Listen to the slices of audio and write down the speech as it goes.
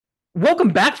Welcome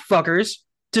back, fuckers,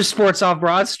 to Sports Off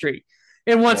Broad Street.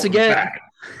 And once Welcome again, back.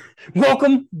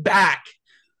 welcome back.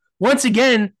 Once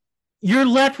again, you're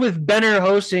left with Benner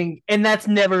hosting, and that's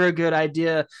never a good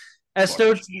idea. As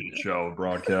Fucking Stoczy, shit show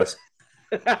broadcast.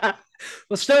 well,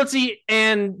 Stoczy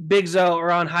and Big Zo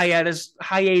are on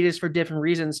hiatus for different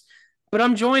reasons. But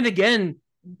I'm joined again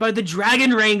by the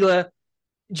Dragon Wrangler,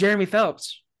 Jeremy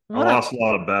Phelps. I What up? lost a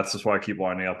lot of bets. That's why I keep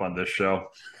winding up on this show.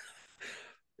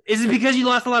 Is it because you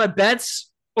lost a lot of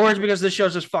bets, or is it because this show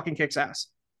just fucking kicks ass?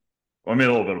 Well, I mean,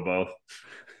 a little bit of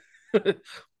both.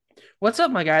 What's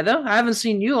up, my guy? Though I haven't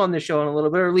seen you on the show in a little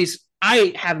bit, or at least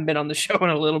I haven't been on the show in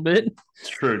a little bit. It's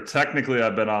true. Technically,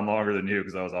 I've been on longer than you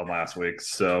because I was on last week.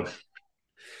 So,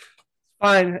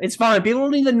 Fine, it's fine. People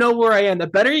don't need to know where I am.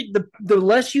 The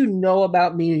less you know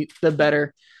about me, the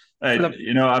better. For hey,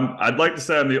 the I'd like to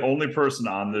say I'm the only person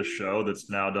on this show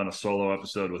that's now done a solo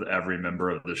episode with every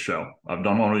member of this show. I've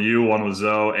done one with you, one with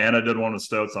Zoe, and I did one with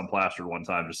Stotes on Plastered one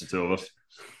time, just the two of us.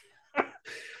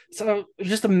 so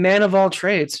just a man of all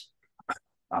trades.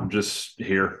 I'm just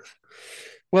here.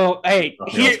 Well, hey,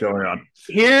 Nothing else here going on.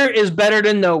 here is better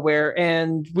than nowhere,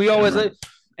 and we Damn always right.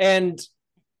 and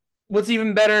what's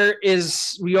even better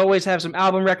is we always have some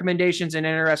album recommendations and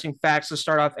interesting facts to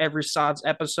start off every Sods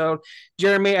episode.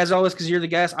 Jeremy, as always, because you're the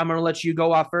guest, I'm going to let you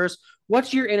go off first.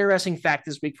 What's your interesting fact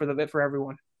this week for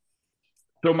everyone?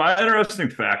 So my interesting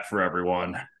fact for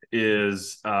everyone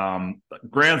is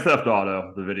Grand Theft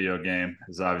Auto, the video game,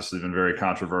 has obviously been very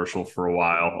controversial for a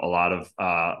while. A lot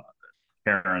of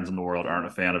Karens in the world aren't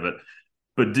a fan of it.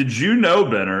 But did you know,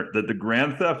 Benner, that the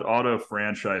Grand Theft Auto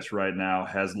franchise right now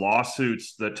has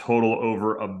lawsuits that total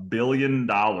over $1 billion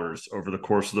over the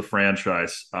course of the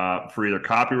franchise for either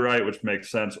copyright, which makes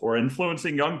sense, or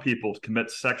influencing young people to commit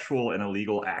sexual and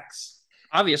illegal acts?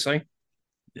 Obviously.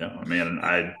 Yeah, I mean,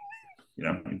 you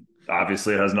know,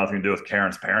 obviously it has nothing to do with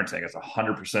Karen's parenting. It's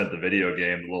 100% the video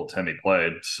game little Timmy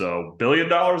played. So $1 billion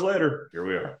later, here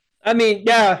we are. I mean,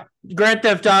 yeah, Grand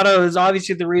Theft Auto is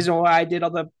obviously the reason why I did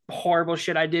all the horrible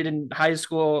shit I did in high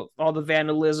school, all the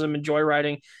vandalism and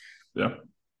joyriding. Yeah.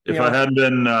 You If I know, hadn't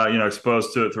been,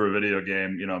 exposed to it through a video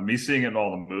game, me seeing it in all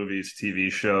the movies,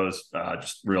 TV shows,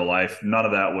 just real life, none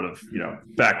of that would have,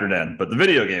 factored in. But the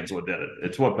video games what did it.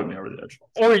 It's what put me over the edge.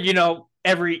 or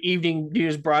every evening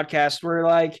news broadcast where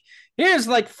like here's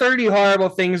like 30 horrible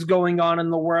things going on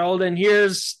in the world, and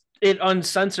here's it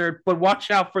uncensored. But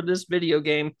watch out for this video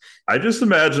game. I just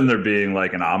imagine there being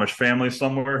like an Amish family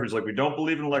somewhere who's like, we don't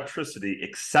believe in electricity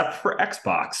except for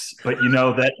Xbox. But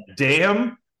that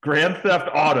damn Grand Theft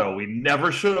Auto, we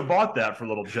never should have bought that for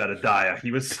little Jedediah. He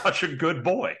was such a good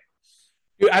boy.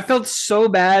 Dude, I felt so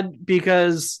bad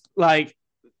because like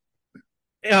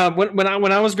when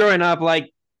I was growing up,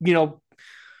 like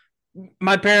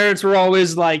my parents were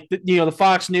always like, the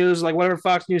Fox News, like whatever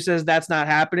Fox News says, that's not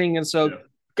happening. And so Yeah,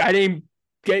 I didn't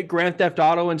get Grand Theft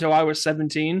Auto until I was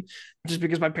 17, just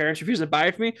because my parents refused to buy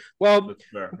it for me. Well, that's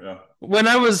fair. Yeah. when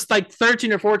I was like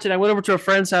 13 or 14, I went over to a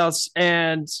friend's house,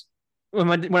 and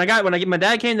my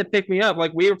dad came to pick me up,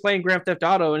 like we were playing Grand Theft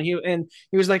Auto, and he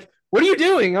was like, "What are you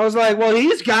doing?" I was like, "Well,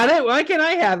 he's got it. Why can't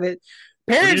I have it?"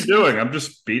 What are you Parents doing? I'm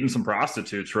just beating some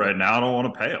prostitutes right now. I don't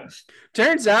want to pay them.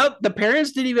 Turns out the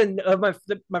parents didn't even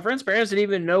my friend's parents didn't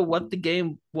even know what the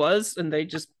game was, and they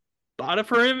just bought it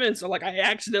for him. And so like I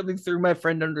accidentally threw my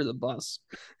friend under the bus.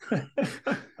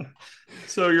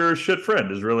 So you're a shit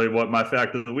friend is really what my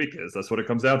fact of the week is. That's what it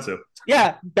comes down to.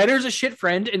 Yeah, Benner's a shit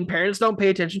friend, and parents don't pay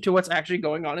attention to what's actually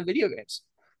going on in video games.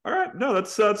 All right. No,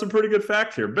 that's a pretty good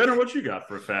fact here. Benner, what you got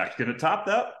for a fact? Can it top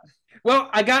that? Well,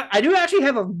 I do actually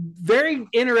have a very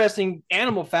interesting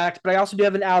animal fact, but I also do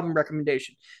have an album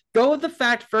recommendation. Go with the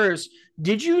fact first.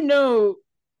 Did you know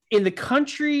in the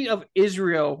country of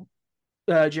Israel,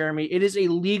 Jeremy, it is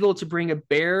illegal to bring a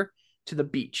bear to the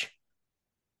beach?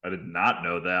 I did not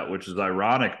know that, which is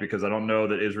ironic because I don't know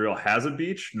that Israel has a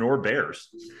beach nor bears.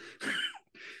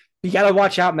 You gotta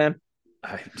watch out, man.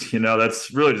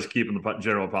 That's really just keeping the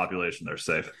general population there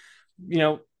safe. You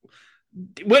know,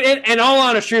 in all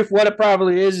honest truth, what it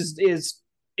probably is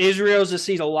Israel just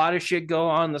sees a lot of shit go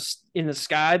on in the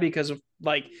sky because of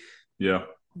like Yeah.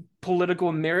 political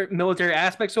and military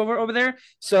aspects over there.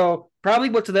 So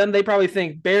probably what to them they probably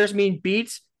think bears mean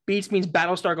beats, beats means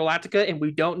Battlestar Galactica, and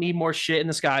we don't need more shit in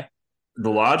the sky. The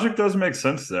logic does make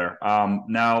sense there.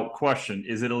 Now, question: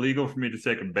 is it illegal for me to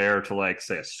take a bear to, like,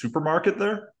 say, a supermarket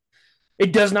there?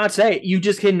 It does not say you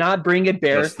just cannot bring a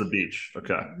bear. Just the beach.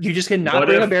 Okay. You just cannot What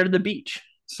bring a if? bear to the beach.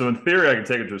 So in theory, I can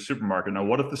take it to a supermarket. Now,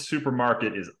 what if the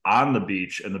supermarket is on the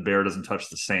beach and the bear doesn't touch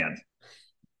the sand?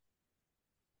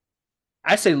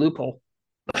 I say loophole.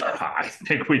 I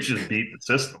think we just beat the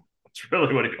system. That's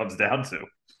really what it comes down to.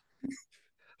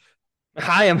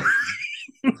 Hi, I'm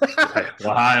Hey,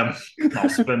 well, I'll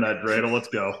spin that dreidel. Let's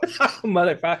go.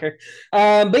 motherfucker.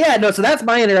 But yeah, no. So that's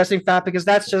my interesting fact because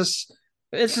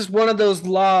it's just one of those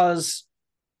laws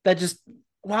that just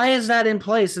why is that in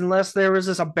place unless there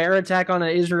was a bear attack on an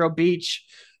Israel beach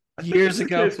I think years it's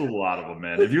the ago? case with a lot of them,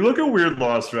 man. If you look at weird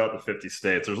laws throughout the 50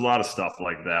 states, there's a lot of stuff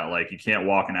like that. Like you can't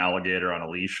walk an alligator on a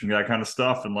leash and that kind of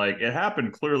stuff. And like it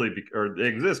happened clearly, or it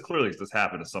exists clearly because this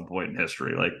happened at some point in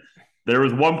history. Like there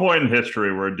was one point in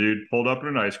history where a dude pulled up in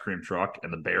an ice cream truck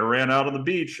and the bear ran out on the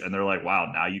beach. And they're like,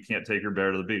 wow, now you can't take your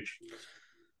bear to the beach.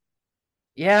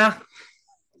 Yeah,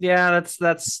 yeah.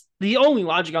 That's the only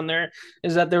logic on there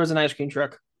is that there was an ice cream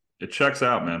truck. It checks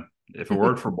out, man. If it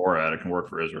worked for Borat, it can work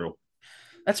for Israel.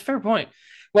 That's a fair point.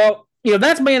 Well,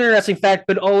 that's my interesting fact,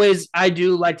 but always I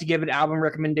do like to give an album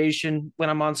recommendation when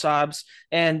I'm on Sobs.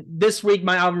 And this week,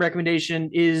 my album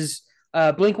recommendation is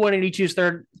Blink 182's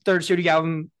third studio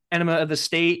album, Enema of the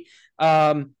State.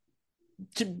 I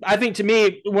think to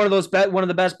me, one of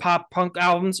the best pop punk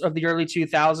albums of the early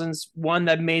 2000s, one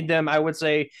that made them, I would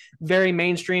say, very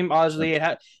mainstream. Obviously,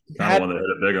 Kind of one that hit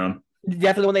it big on.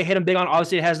 definitely when they hit them big on.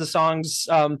 Obviously, it has the songs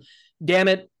 "Damn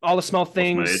It," "All the Small What's my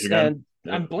age Things," again? and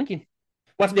Yep. I'm blinking.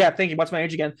 Thank you. What's my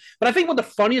age again? But I think what the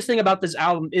funniest thing about this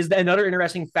album is that another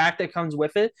interesting fact that comes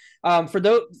with it. For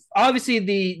those, obviously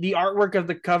the artwork of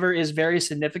the cover is very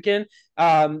significant.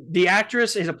 The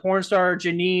actress is a porn star,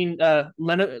 Janine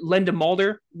Linda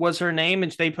Mulder was her name,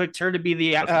 and they picked her to be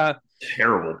the That's a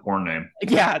terrible porn name.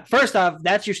 yeah. First off,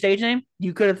 that's your stage name.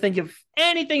 You couldn't think of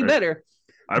anything Right? better.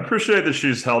 I appreciate that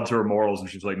she's held to her morals and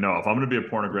she's like, no, if I'm going to be a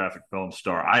pornographic film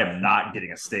star, I am not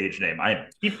getting a stage name. I am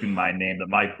keeping my name that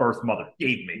my birth mother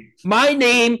gave me. My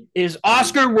name is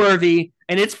Oscar Worthy,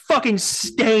 and it's fucking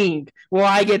stained while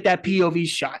I get that POV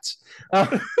shots.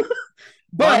 If I'm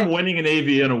But winning an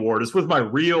AVN award, it's with my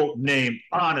real name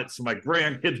on it so my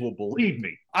grandkids will believe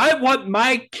me. I want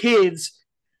my kids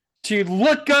to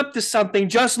look up to something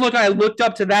just look I looked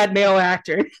up to that male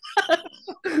actor.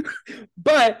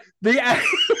 But the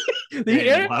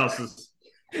Houses.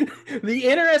 the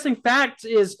interesting fact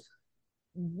is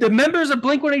the members of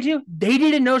Blink 182 they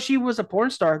didn't know she was a porn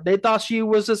star. They thought she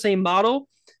was the same model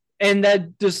and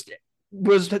that just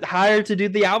was hired to do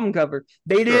the album cover.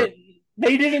 Sure.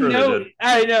 They didn't Sure they know. did.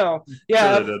 I know. Sure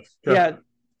Yeah. they did. Yeah. Yeah,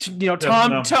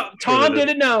 no, sure Tom they did.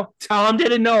 didn't know. Tom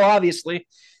didn't know, obviously.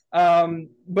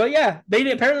 But yeah,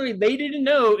 apparently they didn't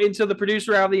know until the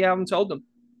producer of the album told them.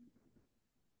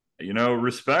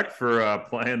 Respect for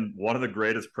playing one of the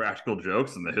greatest practical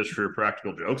jokes in the history of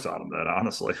practical jokes on him. That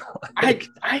honestly, like,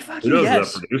 I who fucking knows that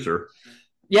guess. producer?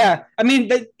 Yeah, I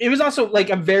mean, it was also like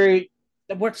a very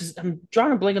I'm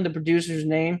drawing a blank on the producer's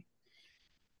name.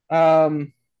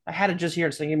 I had it just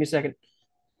here, so give me a second.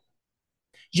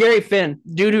 Jerry Finn,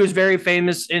 dude who is very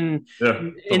famous Yeah, a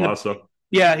in lot the of stuff.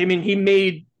 yeah. I mean, he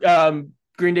made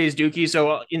Green Day's Dookie,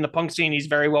 so in the punk scene, he's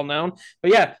very well known.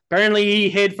 But yeah, apparently he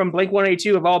hid from Blink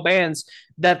 182 of all bands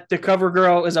that the cover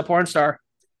girl is a porn star.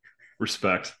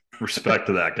 Respect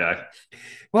to that guy.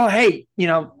 Well, hey, it's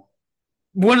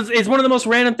one of the most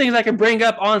random things I can bring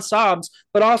up on Sobs,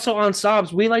 but also on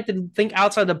Sobs, we like to think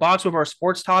outside the box with our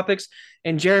sports topics.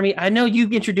 And Jeremy, I know you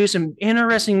introduced some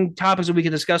interesting topics that we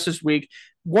could discuss this week.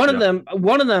 Yeah.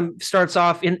 One of them starts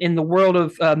off in the world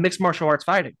of mixed martial arts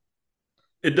fighting.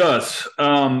 It does.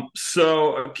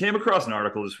 So I came across an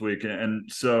article this week,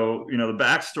 and so the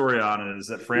backstory on it is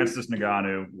that Francis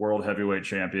Ngannou, world heavyweight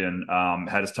champion,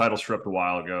 had his title stripped a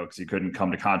while ago because he couldn't come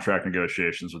to contract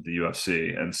negotiations with the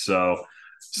UFC, and so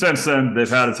since then they've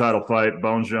had a title fight.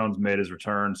 Bones Jones made his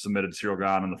return, submitted Cyril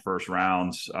Gane in the first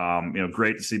rounds.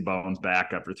 Great to see Bones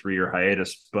back after a 3-year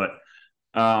hiatus, but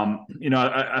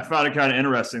I found it kind of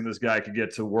interesting. This guy could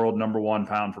get to world number one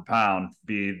pound for pound,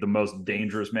 be the most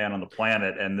dangerous man on the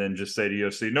planet, and then just say to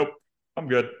UFC, "Nope, I'm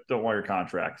good. Don't want your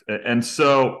contract." And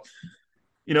so,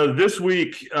 this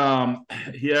week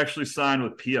he actually signed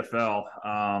with PFL,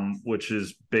 which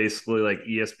is basically like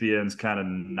ESPN's kind of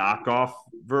knockoff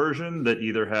version that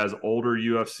either has older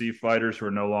UFC fighters who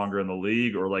are no longer in the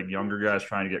league or like younger guys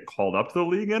trying to get called up to the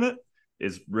league in it.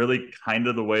 Is really kind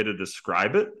of the way to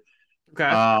describe it. Okay.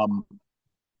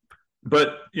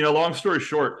 But long story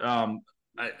short, I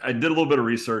did a little bit of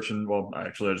research and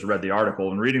I just read the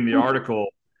article. And reading the article,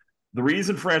 the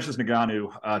reason Francis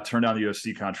Ngannou turned down the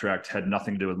UFC contract had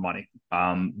nothing to do with money.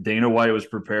 Dana White was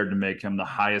prepared to make him the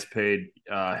highest paid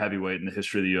heavyweight in the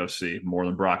history of the UFC, more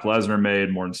than Brock Lesnar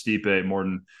made, more than Stipe, more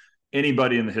than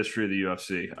anybody in the history of the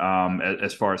UFC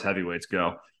as far as heavyweights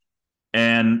go.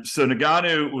 And so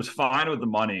Ngannou was fine with the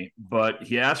money, but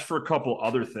he asked for a couple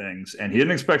other things, and he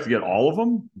didn't expect to get all of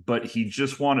them, but he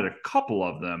just wanted a couple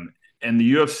of them. and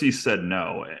the UFC said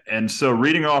no. And so,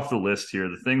 reading off the list here,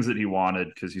 the things that he wanted,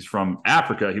 because he's from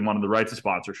Africa, he wanted the right to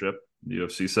sponsorship. The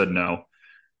UFC said no.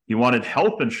 He wanted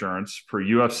health insurance for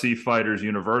UFC fighters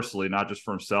universally, not just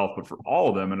for himself, but for all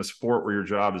of them in a sport where your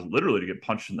job is literally to get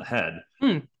punched in the head.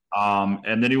 Hmm.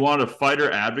 And then he wanted a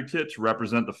fighter advocate to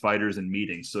represent the fighters in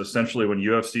meetings. So essentially, when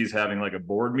UFC is having like a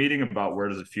board meeting about where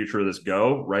does the future of this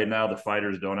go, right now the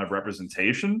fighters don't have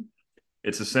representation.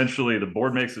 It's essentially the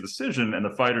board makes a decision and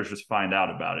the fighters just find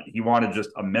out about it. He wanted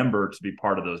just a member to be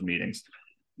part of those meetings.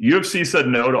 UFC said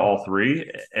no to all three.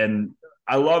 And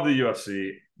I love the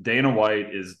UFC. Dana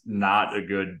White is not a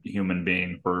good human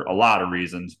being for a lot of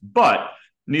reasons, but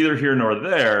neither here nor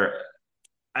there.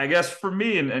 I guess for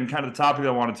me, and kind of the topic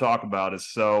I want to talk about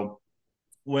is, so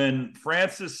when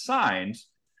Francis signed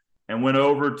and went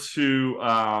over to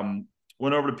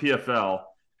PFL,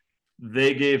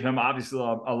 they gave him obviously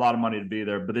a lot of money to be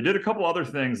there, but they did a couple other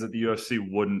things that the UFC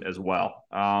wouldn't as well.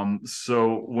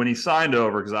 So when he signed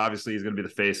over, because obviously he's going to be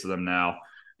the face of them now,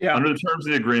 Yeah. under the terms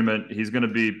of the agreement, he's going to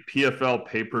be PFL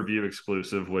pay-per-view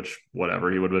exclusive, which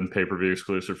whatever, he would have been pay-per-view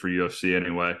exclusive for UFC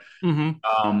anyway.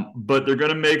 But they're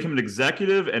going to make him an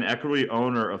executive and equity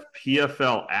owner of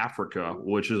PFL Africa,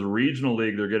 which is a regional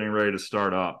league they're getting ready to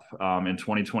start up in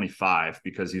 2025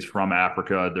 because he's from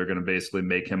Africa. They're going to basically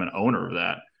make him an owner of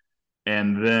that.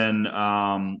 And then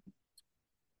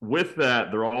with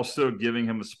that, they're also giving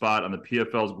him a spot on the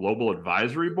PFL's global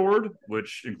advisory board,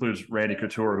 which includes Randy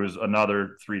Couture, who's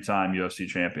another 3-time UFC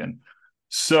champion.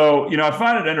 So, I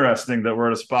find it interesting that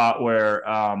we're at a spot where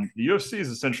the UFC is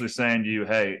essentially saying to you,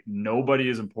 hey, nobody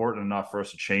is important enough for us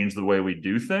to change the way we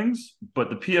do things. But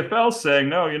the PFL is saying,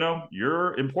 no,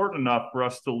 you're important enough for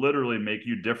us to literally make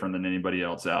you different than anybody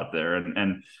else out there.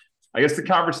 And I guess the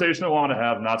conversation I want to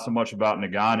have, not so much about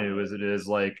Ngannou as it is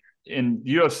like, in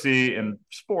UFC and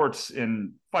sports,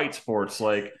 in fight sports,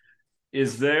 like,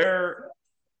 is there,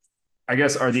 I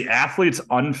guess, are the athletes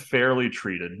unfairly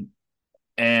treated?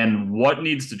 And what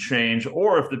needs to change?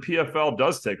 Or if the PFL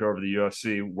does take over the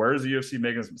UFC, where is the UFC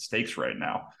making some mistakes right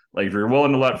now? Like, if you're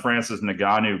willing to let Francis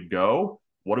Ngannou go,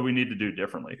 what do we need to do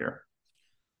differently here?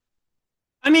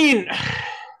 I mean,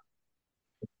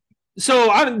 so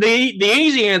the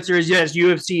easy answer is yes.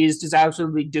 UFC is just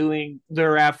absolutely doing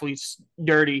their athletes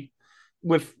dirty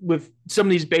with some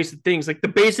of these basic things, like the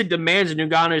basic demands that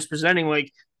Ngannou is presenting,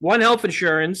 like one, health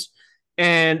insurance,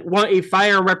 and one, a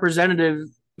fighter representative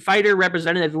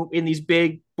in these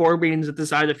big board meetings that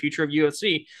decide the future of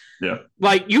UFC. Yeah,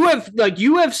 like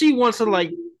UFC wants to,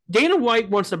 like, Dana White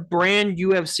wants to brand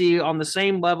UFC on the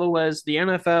same level as the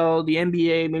NFL, the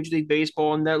NBA, Major League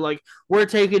Baseball, and that, like, we're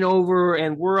taking over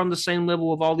and we're on the same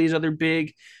level of all these other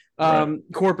big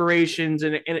corporations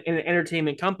and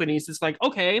entertainment companies. It's like,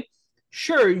 okay,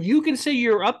 sure, you can say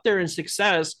you're up there in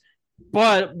success,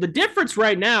 but the difference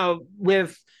right now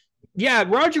with, yeah,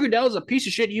 Roger Goodell is a piece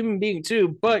of shit human being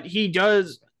too, but he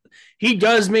does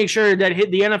make sure that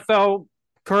the NFL,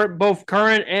 both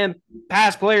current and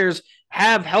past players,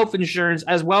 have health insurance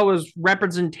as well as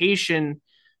representation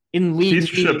in league. Piece of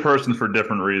shit person for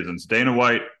different reasons. Dana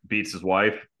White beats his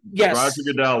wife. Yes. Roger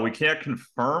Goodell, we can't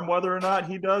confirm whether or not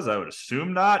he does. I would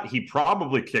assume not. He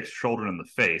probably kicks children in the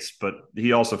face, but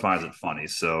he also finds it funny.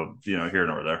 So, here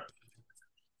nor there.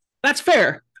 That's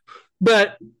fair.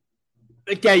 But,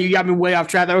 yeah, you got me way off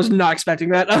track. I was not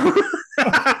expecting that.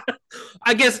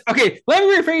 I guess, okay, let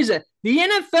me rephrase it. The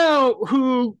NFL,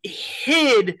 who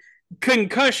hid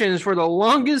concussions for the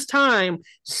longest time,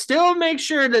 still make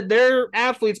sure that their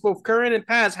athletes, both current and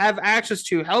past, have access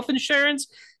to health insurance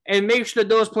and make sure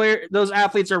that those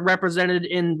athletes are represented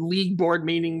in league board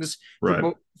meetings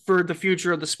for the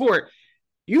future of the sport.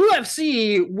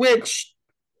 UFC, which,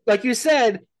 like you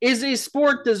said, is a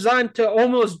sport designed to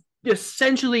almost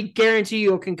essentially guarantee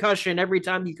you a concussion every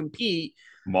time you compete.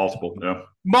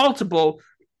 Multiple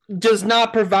does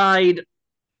not provide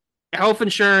health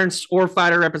insurance or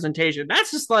fighter representation.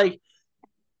 That's just like,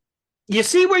 you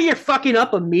see where you're fucking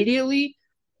up immediately.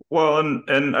 Well,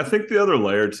 and I think the other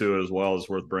layer to it as well is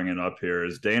worth bringing up here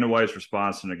is Dana White's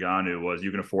response to Ngannou was,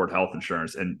 you can afford health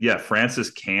insurance. And yeah,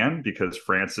 Francis can, because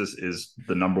Francis is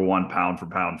the number one pound for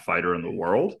pound fighter in the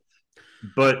world.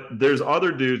 But there's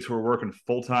other dudes who are working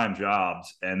full-time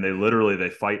jobs and they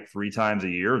fight 3 times a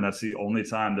year. And that's the only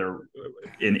time they're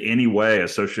in any way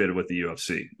associated with the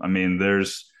UFC. I mean,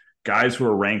 there's guys who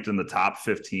are ranked in the top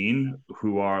 15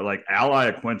 who are like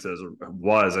Ali Aquintas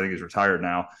I think he's retired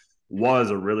now, was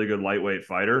a really good lightweight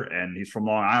fighter. And he's from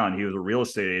Long Island. He was a real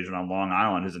estate agent on Long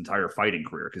Island his entire fighting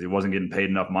career because he wasn't getting paid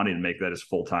enough money to make that his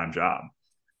full-time job.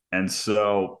 And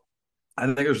so I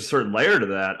think there's a certain layer to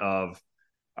that of,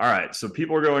 all right, so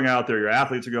people are going out there, your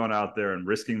athletes are going out there and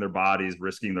risking their bodies,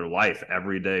 risking their life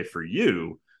every day for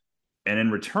you. And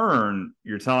in return,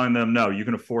 you're telling them, no, you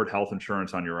can afford health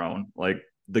insurance on your own. Like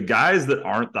the guys that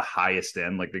aren't the highest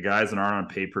end, like the guys that aren't on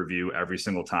pay-per-view every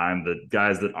single time, the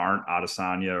guys that aren't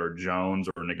Adesanya or Jones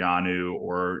or Ngannou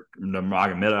or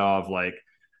Nurmagomedov, like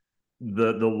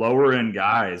the lower end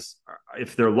guys,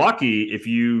 if they're lucky, if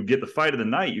you get the fight of the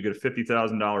night, you get a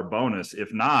 $50,000 bonus.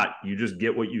 If not, you just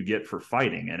get what you get for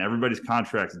fighting. And everybody's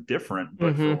contract's different.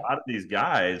 But for a lot of these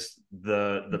guys,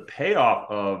 the payoff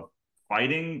of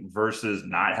fighting versus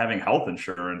not having health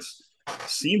insurance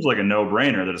seems like a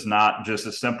no-brainer, that it's not just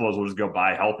as simple as we'll just go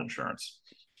buy health insurance.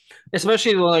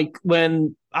 Especially like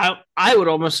when I would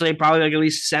almost say probably like at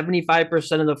least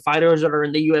 75% of the fighters that are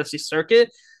in the UFC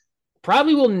circuit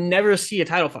probably will never see a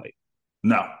title fight.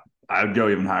 No, I would go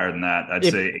even higher than that. I'd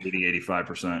say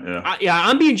 80-85%. Yeah. Yeah,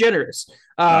 I'm being generous.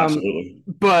 Absolutely.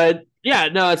 But yeah,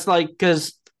 no, it's like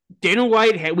because Dana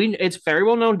White, it's very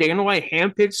well known. Dana White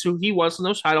handpicks who he wants in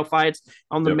those title fights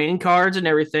on the main cards and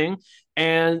everything.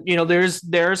 And you know,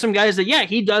 there are some guys that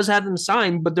he does have them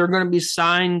signed, but they're going to be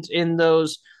signed in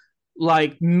those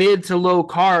like mid to low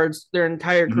cards their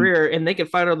entire career, and they can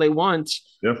fight all they want.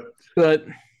 Yep. But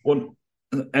well,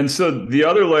 and so the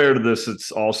other layer to this,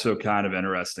 it's also kind of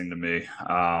interesting to me,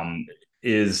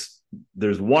 is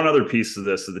there's one other piece of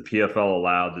this that the PFL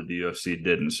allowed that the UFC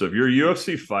didn't. So if you're a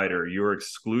UFC fighter, you're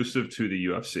exclusive to the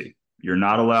UFC. You're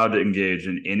not allowed to engage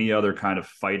in any other kind of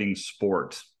fighting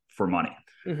sport for money.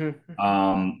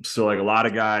 So like a lot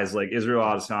of guys, like Israel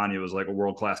Adesanya was like a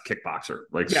world-class kickboxer.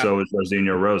 Like so is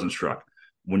Jairzinho Rozenstruik.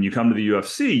 When you come to the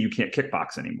UFC, you can't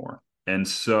kickbox anymore. And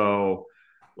so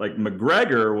like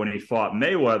McGregor, when he fought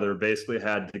Mayweather, basically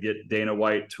had to get Dana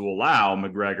White to allow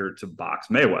McGregor to box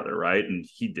Mayweather, right? And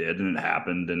he did, and it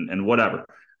happened, and whatever.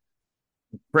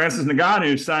 Francis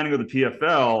Ngannou signing with the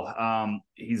PFL,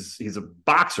 he's a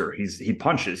boxer. He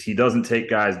punches. He doesn't take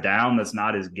guys down. That's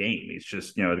not his game. He's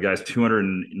just, the guy's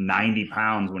 290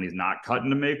 pounds when he's not cutting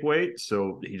to make weight.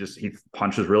 So he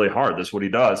punches really hard. That's what he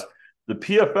does. The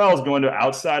PFL is going to,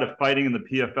 outside of fighting in the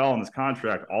PFL in this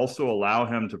contract, also allow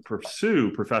him to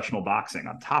pursue professional boxing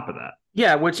on top of that.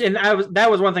 Yeah, that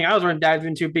was one thing I was going to dive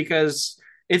into, because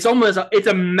it is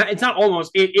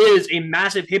a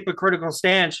massive hypocritical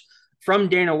stance from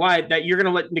Dana White that you're going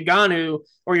to let Ngannou,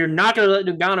 or you're not going to let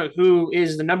Ngannou, who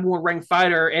is the number one ranked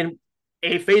fighter and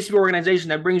a face of organization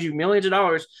that brings you millions of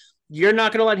dollars, you're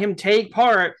not going to let him take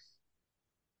part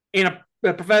in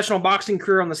a professional boxing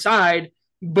career on the side.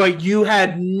 But you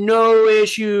had no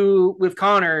issue with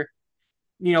Conor,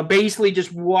 basically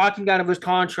just walking out of his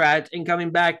contract and coming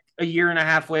back a year and a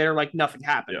half later like nothing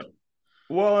happened.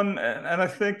 Yeah. Well, and I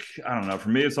think, I don't know, for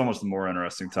me, it's almost a more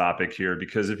interesting topic here,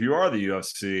 because if you are the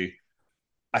UFC,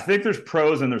 I think there's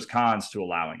pros and there's cons to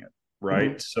allowing it,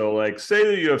 right? So like say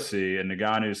the UFC and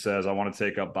Ngannou says, I want to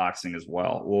take up boxing as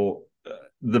well. Well,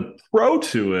 the pro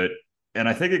to it, and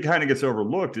I think it kind of gets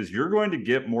overlooked, is you're going to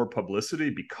get more publicity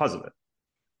because of it.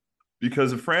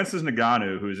 Because if Francis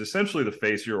Ngannou, who is essentially the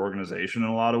face of your organization in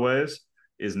a lot of ways,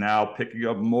 is now picking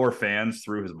up more fans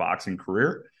through his boxing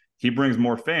career, he brings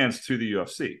more fans to the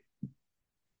UFC.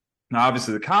 Now,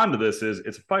 obviously, the con to this is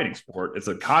it's a fighting sport. It's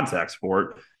a contact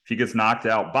sport. If he gets knocked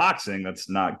out boxing, that's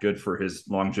not good for his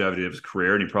longevity of his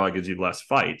career, and he probably gives you less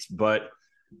fights. But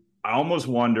I almost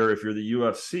wonder, if you're the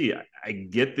UFC, I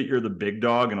get that you're the big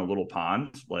dog in a little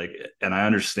pond, and I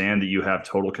understand that you have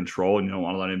total control and you don't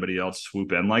want to let anybody else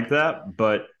swoop in like that.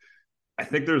 But I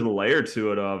think there's a layer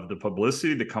to it of the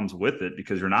publicity that comes with it,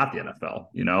 because you're not the NFL.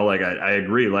 I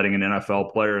agree, letting an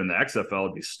NFL player in the XFL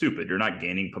would be stupid. You're not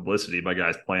gaining publicity by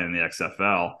guys playing in the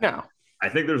XFL. No. I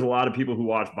think there's a lot of people who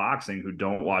watch boxing who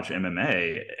don't watch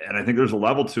MMA. And I think there's a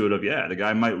level to it of, the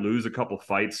guy might lose a couple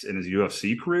fights in his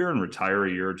UFC career and retire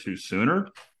a year or two sooner.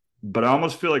 But I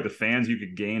almost feel like the fans you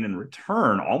could gain in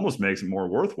return almost makes it more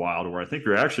worthwhile, to where I think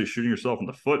you're actually shooting yourself in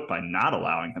the foot by not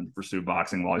allowing him to pursue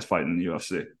boxing while he's fighting in the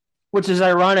UFC. Which is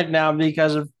ironic now,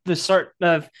 because of the sort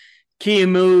of key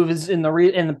moves in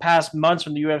the past months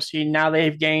from the UFC. Now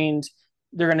they're going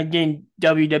to gain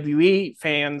WWE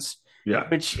fans. Yeah,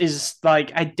 which is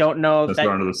like, I don't know. That's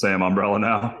under the same umbrella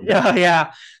now.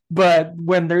 Yeah. But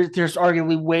when there's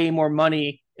arguably way more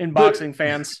money in boxing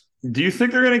fans. Do you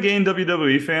think they're going to gain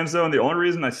WWE fans, though? And the only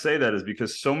reason I say that is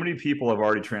because so many people have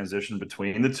already transitioned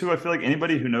between the two. I feel like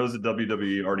anybody who knows the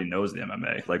WWE already knows the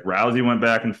MMA. Like Rousey went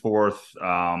back and forth.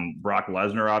 Brock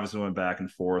Lesnar obviously went back and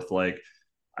forth. I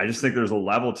just think there's a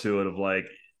level to it of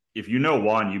if you know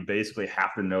one, you basically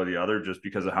have to know the other, just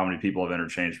because of how many people have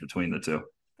interchanged between the two.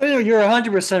 You're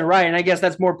 100% right. And I guess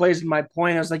that's more plays in my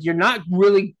point. I was like, you're not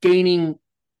really gaining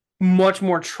much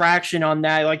more traction on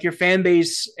that. Like your fan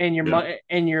base and Yeah.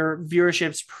 your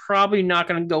viewership's probably not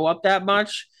going to go up that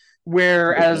much.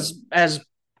 Whereas as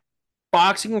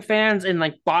boxing fans and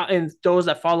and those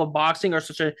that follow boxing are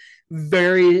such a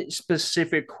very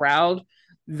specific crowd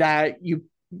that you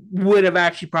would have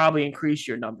actually probably increased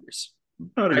your numbers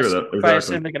I would by, agree with that. by a Exactly.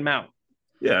 significant amount.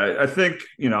 Yeah, I think,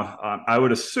 I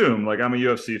would assume, like, I'm a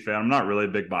UFC fan. I'm not really a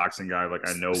big boxing guy. Like,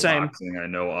 I know Same. boxing, I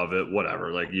know of it,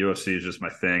 whatever. Like, UFC is just my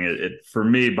thing. For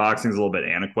me, boxing is a little bit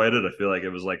antiquated. I feel like it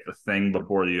was like the thing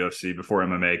before the UFC, before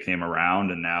MMA came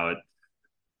around, and now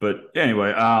but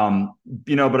anyway,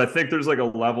 but I think there's like a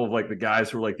level of like the guys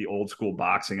who are like the old school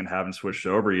boxing and haven't switched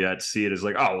over yet see it as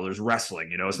like, oh, well, there's wrestling,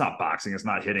 it's not boxing, it's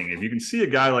not hitting. If you can see a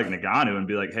guy like Ngannou and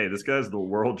be like, hey, this guy's the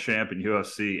world champ in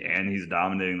UFC and he's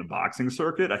dominating the boxing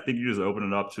circuit, I think you just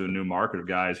open it up to a new market of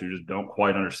guys who just don't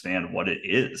quite understand what it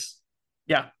is.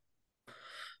 Yeah.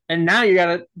 And now you got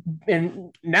to,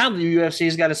 and now the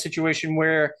UFC's got a situation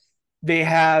where they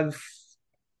have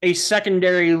a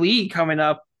secondary league coming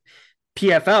up,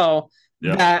 PFL,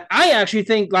 Yeah. that I actually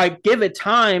think like give it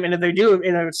time, and if they do it,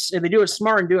 and if they do it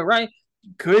smart and do it right,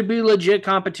 could be legit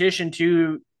competition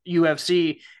to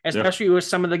UFC, Yeah. especially with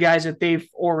some of the guys that they've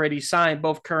already signed,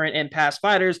 both current and past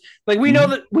fighters. Like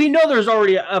Mm-hmm. we know there's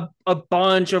already a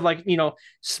bunch of like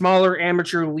smaller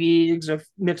amateur leagues of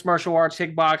mixed martial arts,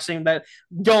 kickboxing that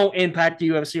don't impact the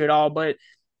UFC at all. But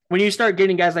when you start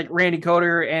getting guys like Randy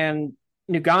Coder and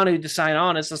Ngannou to sign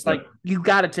on, it's just like Yeah. you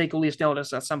got to take at least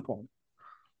notice at some point.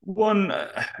 One,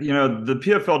 the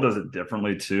PFL does it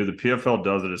differently too. The PFL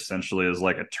does it essentially as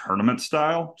like a tournament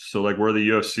style. So like where the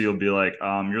UFC will be like,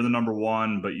 you're the number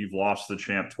one, but you've lost the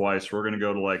champ twice. We're gonna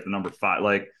go to like the number five.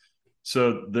 Like,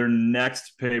 so their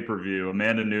next pay-per-view,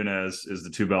 Amanda Nunes is the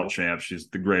two-belt champ. She's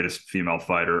the greatest female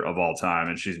fighter of all time,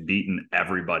 and she's beaten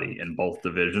everybody in both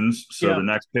divisions. So the Yeah.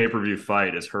 next pay-per-view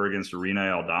fight is her against Irina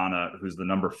Aldana, who's the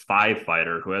number 5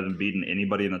 fighter who hasn't beaten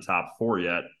anybody in the top 4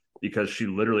 yet because she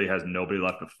literally has nobody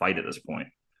left to fight at this point.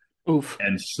 Oof.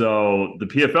 And so the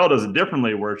PFL does it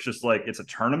differently, where it's just like it's a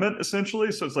tournament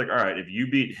essentially. So it's like, all right, if you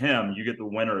beat him, you get the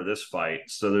winner of this fight.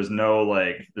 So there's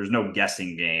no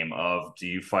guessing game of do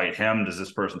you fight him? Does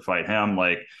this person fight him?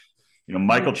 Like,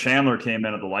 Michael Chandler came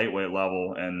in at the lightweight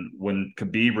level, and when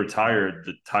Khabib retired,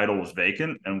 the title was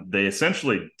vacant, and they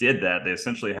essentially did that. They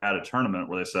essentially had a tournament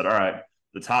where they said, all right,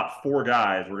 the top 4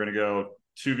 guys, we're going to go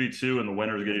 2v2, and the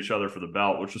winners get each other for the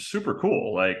belt, which was super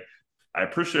cool. Like, I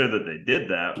appreciated that they did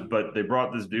that, but they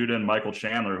brought this dude in, Michael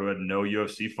Chandler, who had no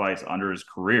UFC fights under his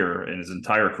career. In his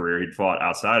entire career, he'd fought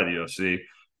outside of the UFC.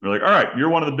 They're like, all right, you're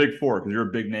one of the big 4 because you're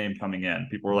a big name coming in.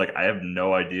 People were like, I have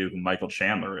no idea who Michael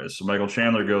Chandler is. So Michael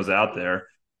Chandler goes out there,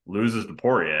 loses to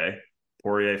Poirier.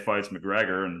 Poirier fights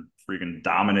McGregor and freaking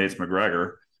dominates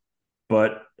McGregor.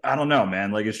 But I don't know,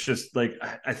 man. Like, it's just like,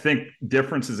 I think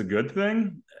difference is a good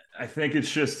thing. I think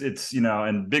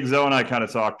and Big Zoe and I kind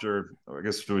of talked, or I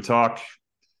guess, do we talk?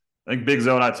 I think Big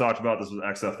Zoe and I talked about this with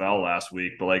XFL last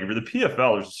week, but like if you're the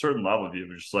PFL, there's a certain level of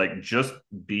you just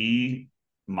be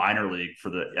minor league for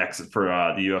the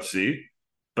UFC.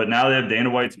 But now they have Dana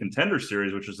White's Contender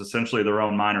Series, which is essentially their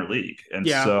own minor league. And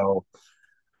Yeah. so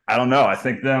I don't know. I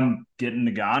think them getting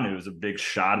Ngannou is a big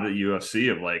shot at the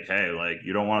UFC of like, hey, like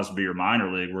you don't want us to be your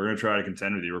minor league. We're going to try to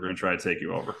contend with you. We're going to try to take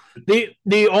you over.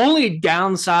 The only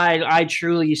downside I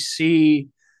truly see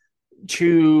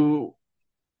to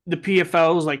the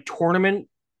PFL's like tournament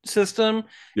system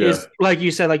Yeah. is like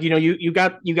you said, like you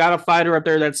got a fighter up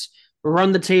there that's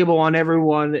run the table on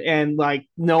everyone and like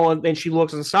no one, and she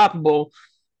looks unstoppable,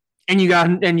 and you got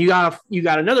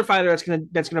another fighter that's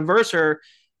gonna verse her,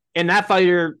 and that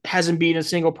fighter hasn't beaten a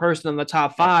single person in the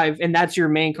top 5, and that's your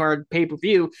main card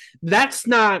pay-per-view. That's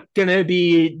not gonna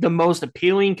be the most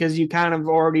appealing because you kind of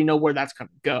already know where that's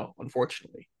gonna go,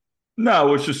 unfortunately. No,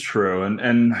 which is true.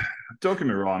 And don't get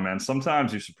me wrong, man.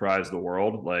 Sometimes you surprise the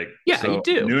world. Like, Yeah, you so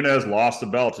do. Nunes lost the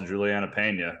belt to Juliana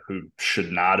Pena, who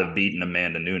should not have beaten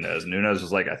Amanda Nunes. Nunes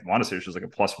was like, I want to say she was like a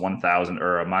plus 1,000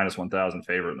 or a minus 1,000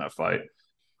 favorite in that fight.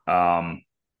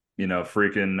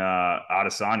 Freaking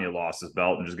Adesanya lost his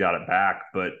belt and just got it back.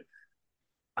 But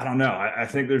I don't know. I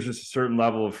think there's just a certain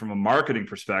level of, from a marketing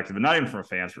perspective, and not even from a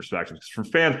fan's perspective. Because from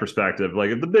fans' perspective, like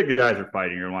if the big guys are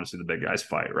fighting, you want to see the big guys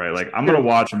fight, right? Like I'm gonna True.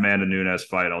 watch Amanda Nunes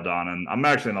fight Aldana, and I'm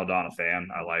actually an Aldana fan.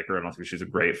 I like her. I don't think she's a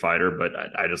great fighter, but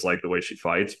I just like the way she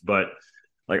fights. But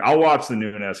like I'll watch the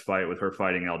Nunes fight with her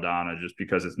fighting Aldana just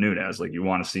because it's Nunes. Like you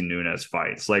want to see Nunes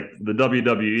fights. Like the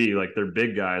WWE, like they're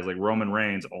big guys. Like Roman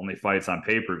Reigns only fights on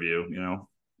pay per view.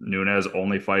 Nunes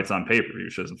only fights on pay per view.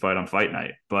 She doesn't fight on fight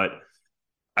night, but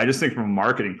I just think from a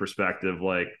marketing perspective,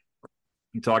 like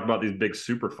you talk about these big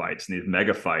super fights and these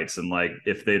mega fights, and like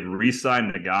if they'd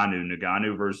re-signed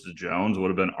Ngannou versus Jones would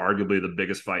have been arguably the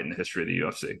biggest fight in the history of the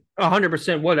UFC.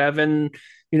 100% would have. And,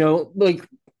 like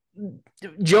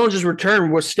Jones's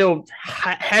return was still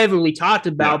heavily talked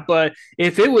about, but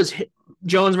if it was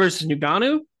Jones versus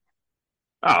Ngannou,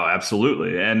 oh,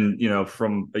 absolutely. And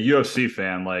from a UFC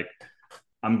fan, like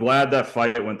I'm glad that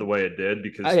fight went the way it did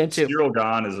because Cyril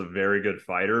Gane is a very good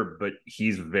fighter, but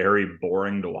he's very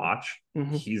boring to watch.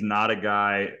 Mm-hmm. He's not a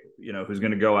guy, who's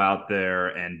going to go out there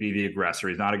and be the aggressor.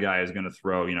 He's not a guy who's going to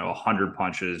throw, 100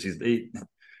 punches.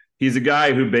 He's a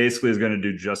guy who basically is going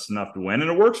to do just enough to win, and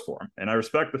it works for him. And I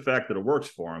respect the fact that it works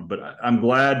for him. But I'm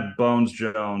glad Bones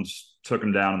Jones took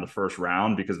him down in the first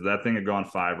round, because if that thing had gone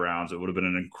 5 rounds, it would have been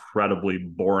an incredibly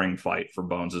boring fight for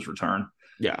Bones' return.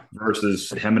 Yeah. Versus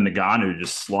him and Ngannou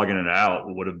just slugging it out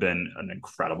would have been an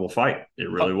incredible fight. It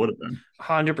really would have been.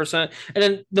 100%. And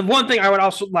then the one thing I would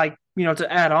also like,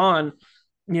 to add on,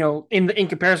 in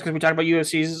comparison, because we talked about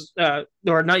UFC's,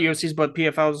 or not UFC's, but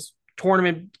PFL's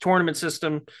tournament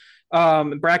system,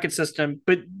 bracket system.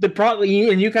 But the problem,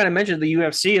 and you kind of mentioned the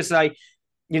UFC, is like,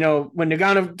 when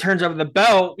Ngannou turns over the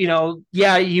belt,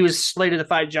 he was slated to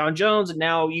fight John Jones, and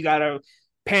now you got to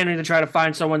panic to try to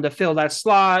find someone to fill that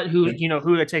slot who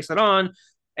that takes it on.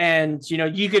 And,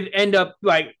 you could end up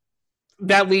like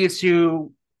that leads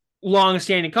to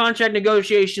long-standing contract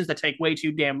negotiations that take way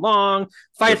too damn long.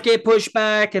 Fights get pushed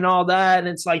back and all that. And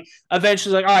it's like,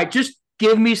 eventually like, all right, just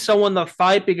give me someone to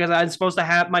fight, because I'm supposed to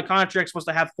have my contract's supposed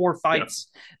to have 4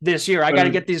 fights this year. I got to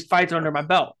get these fights under my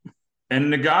belt.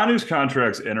 And Ngannou's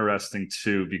contract's interesting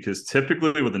too, because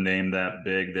typically with a name that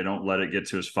big, they don't let it get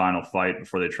to his final fight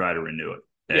before they try to renew it.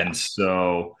 And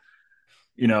so,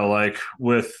 like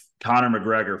with Conor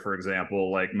McGregor, for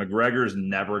example, like McGregor's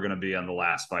never going to be on the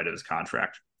last fight of his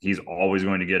contract. He's always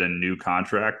going to get a new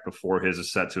contract before his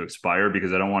is set to expire,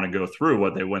 because I don't want to go through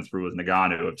what they went through with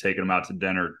Ngannou of taking him out to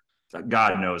dinner,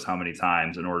 God knows how many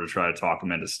times, in order to try to talk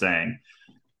him into staying.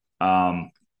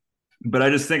 But I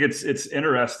just think it's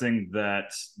interesting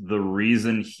that the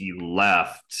reason he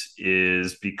left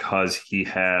is because he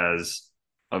has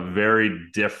a very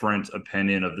different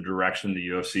opinion of the direction the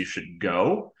UFC should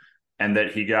go, and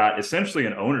that he got essentially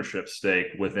an ownership stake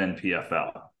within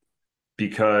PFL.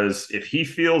 Because if he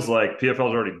feels like PFL is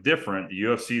already different, the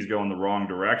UFC is going the wrong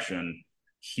direction,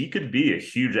 he could be a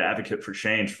huge advocate for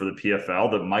change for the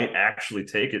PFL that might actually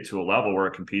take it to a level where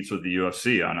it competes with the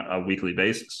UFC on a weekly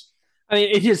basis. I mean,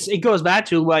 it goes back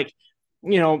to like,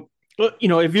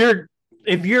 if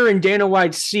you're in Dana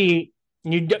White's seat,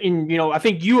 I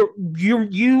think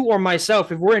you or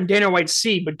myself, if we're in Dana White's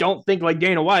seat but don't think like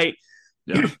Dana White,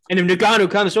 and if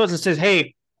Ngannou comes to us and says,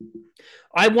 "Hey,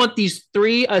 I want these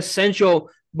 3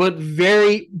 essential but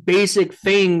very basic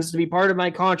things to be part of my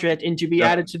contract and to be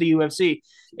added to the UFC,"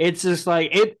 it's just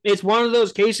like it's one of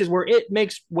those cases where it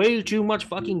makes way too much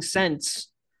fucking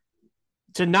sense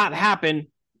to not happen,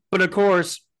 but of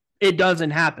course it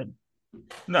doesn't happen.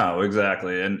 No,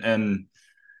 exactly, and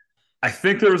I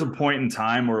think there was a point in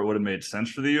time where it would have made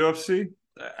sense for the UFC.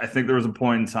 I think there was a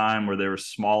point in time where they were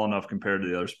small enough compared to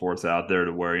the other sports out there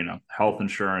to where, health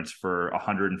insurance for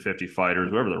 150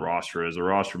 fighters, whatever the roster is. The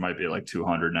roster might be like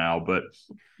 200 now, but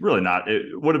really not.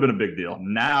 It would have been a big deal.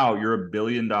 Now you're a $1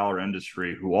 billion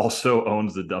industry who also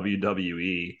owns the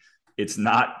WWE. It's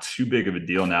not too big of a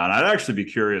deal now. And I'd actually be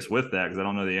curious with that, because I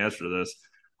don't know the answer to this.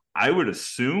 I would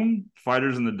assume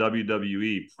fighters in the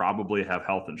WWE probably have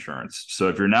health insurance. So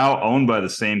if you're now owned by the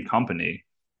same company,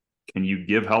 can you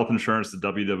give health insurance to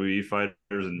WWE fighters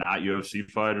and not UFC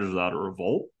fighters without a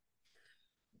revolt?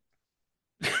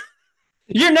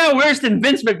 You're no worse than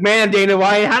Vince McMahon, Dana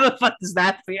White. How the fuck does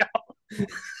that feel?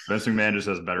 Vince McMahon just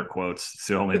has better quotes. It's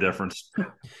the only difference.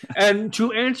 And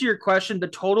to answer your question, the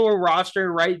total roster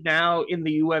right now in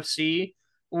the UFC,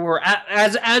 or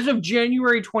as of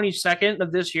January 22nd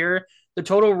of this year, the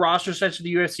total roster set to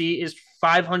the UFC is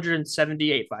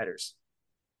 578 fighters.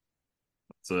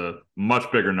 It's a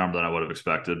much bigger number than I would have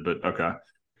expected, but okay.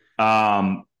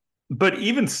 But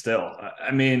even still,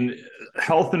 I mean,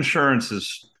 health insurance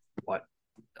is what,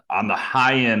 on the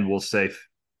high end, we'll say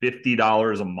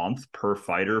 $50 a month per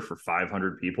fighter for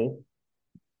 500 people.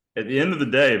 At the end of the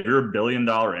day, if you're a $1 billion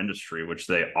industry, which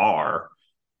they are,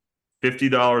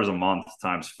 $50 a month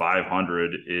times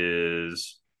 500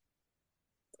 is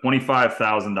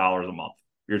 $25,000 a month.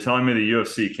 You're telling me the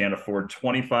UFC can't afford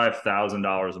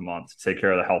 $25,000 a month to take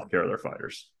care of the health care of their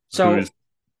fighters. So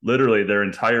literally their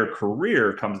entire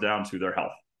career comes down to their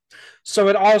health. So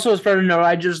it also is fair to note,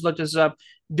 I just looked this up,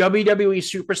 WWE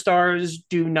superstars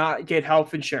do not get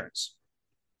health insurance.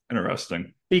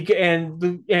 Interesting.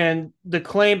 And the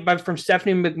claim from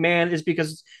Stephanie McMahon is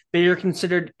because they are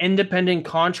considered independent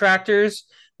contractors,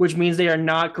 which means they are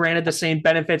not granted the same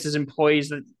benefits as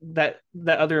employees that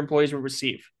other employees will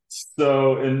receive.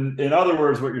 So in other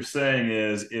words, what you're saying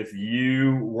is if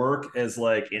you work as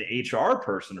like an HR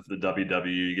person for the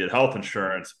WWE, you get health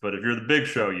insurance, but if you're the Big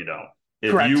Show, you don't.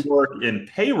 If you Correct. work in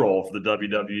payroll for the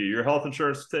WWE, your health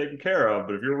insurance is taken care of.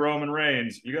 But if you're Roman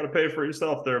Reigns, you got to pay for it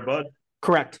yourself there, bud.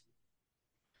 Correct.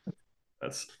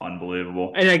 That's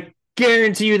unbelievable. And I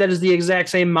guarantee you that is the exact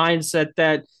same mindset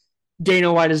that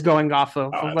Dana White is going off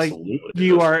of. Oh, Like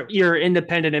absolutely. you're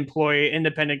independent employee,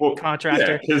 independent Yeah,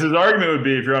 contractor. because his argument would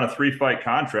be if you're on a 3-fight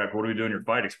contract, what do we do when your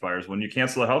fight expires? When you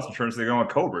cancel the health insurance, they go on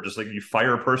Cobra, just like you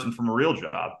fire a person from a real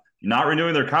job. Not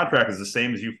renewing their contract is the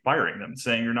same as you firing them,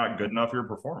 saying you're not good enough for your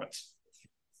performance.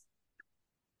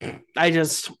 I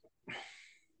just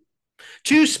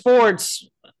two sports.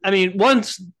 I mean,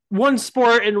 one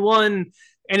sport and one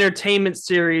entertainment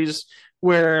series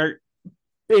where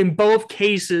in both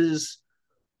cases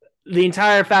the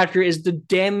entire factor is the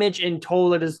damage and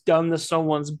toll it has done to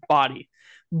someone's body.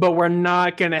 But we're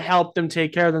not going to help them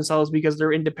take care of themselves because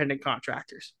they're independent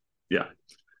contractors. Yeah.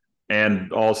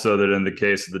 And also that in the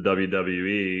case of the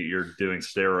WWE, you're doing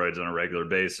steroids on a regular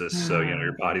basis. So,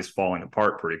 your body's falling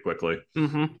apart pretty quickly.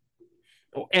 Mm-hmm.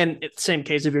 And same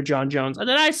case if you're John Jones. Did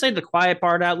I say the quiet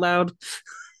part out loud?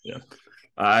 Yeah.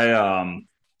 I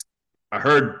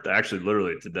heard actually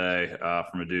literally today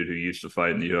from a dude who used to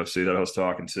fight in the UFC that I was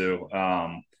talking to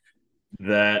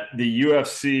that the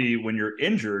UFC, when you're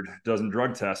injured, doesn't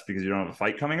drug test because you don't have a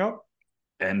fight coming up.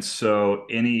 And so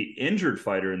any injured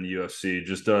fighter in the UFC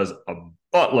just does a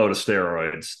buttload of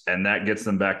steroids, and that gets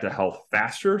them back to health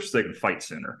faster so they can fight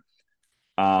sooner,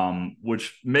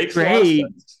 which makes a lot of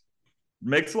sense.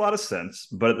 Makes a lot of sense.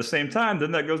 But at the same time,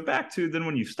 then that goes back to then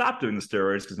when you stop doing the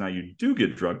steroids, because now you do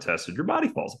get drug tested, your body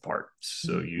falls apart.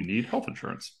 So you need health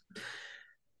insurance.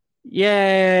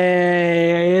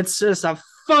 Yay. It's just a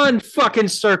fun fucking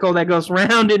circle that goes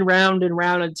round and round and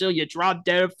round until you drop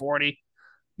dead at 40.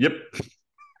 Yep.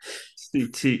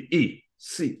 CTE.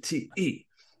 CTE.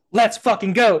 Let's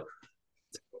fucking go.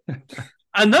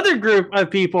 Another group of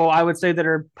people I would say that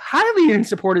are highly in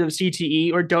supportive of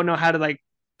CTE or don't know how to like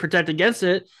protect against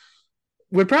it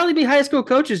would probably be high school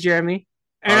coaches, Jeremy.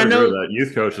 And I know that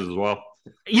youth coaches as well.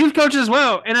 Youth coaches as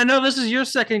well. And I know this is your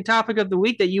second topic of the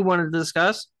week that you wanted to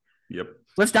discuss. Yep.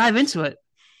 Let's dive into it.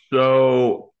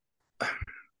 So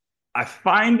I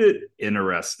find it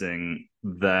interesting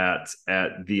that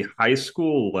at the high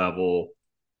school level,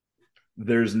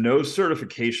 there's no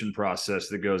certification process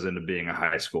that goes into being a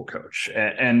high school coach.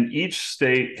 And each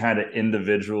state kind of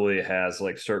individually has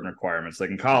like certain requirements. Like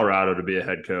in Colorado, to be a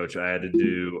head coach, I had to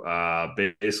do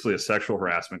basically a sexual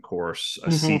harassment course,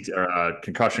 a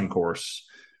concussion course,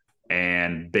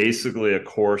 and basically a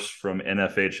course from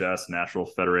NFHS, National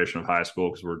Federation of High School,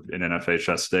 because we're in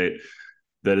NFHS state,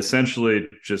 that essentially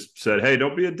just said, hey,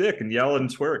 don't be a dick and yell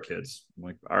and swear at kids. I'm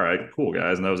like, all right, cool,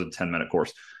 guys. And that was a 10-minute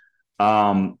course.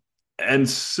 And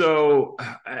so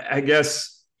I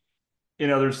guess,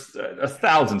 there's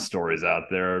 1,000 stories out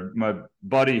there. My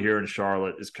buddy here in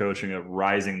Charlotte is coaching a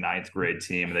rising 9th grade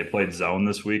team. And they played zone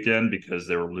this weekend because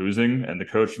they were losing. And the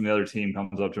coach from the other team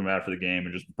comes up to him after the game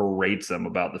and just berates them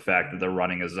about the fact that they're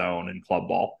running a zone in club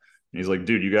ball. And he's like,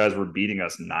 dude, you guys were beating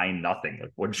us 9-0.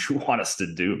 Like, what did you want us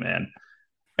to do, man?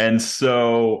 And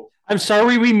so I'm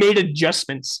sorry we made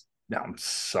adjustments. I'm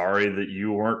sorry that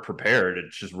you weren't prepared.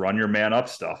 It's just run your man up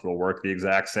stuff. It'll work the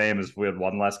exact same as if we had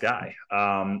one less guy.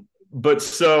 But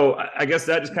so I guess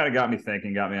that just kind of got me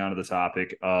thinking, got me onto the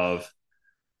topic of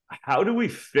how do we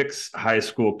fix high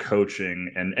school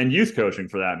coaching and youth coaching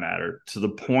for that matter to the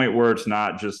point where it's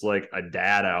not just like a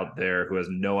dad out there who has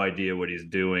no idea what he's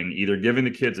doing, either giving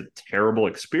the kids a terrible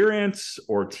experience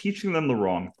or teaching them the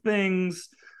wrong things.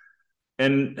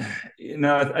 And,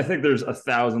 I think there's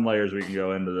 1,000 layers we can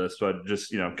go into this. So I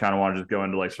just, kind of want to just go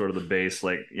into like sort of the base,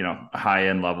 like, high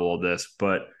end level of this.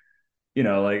 But,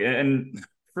 and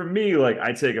for me, like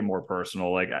I take it more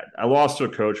personal. Like I lost to a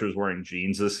coach who was wearing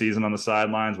jeans this season on the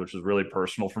sidelines, which is really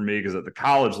personal for me because at the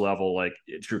college level, like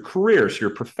it's your career. So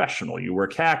you're professional. You wear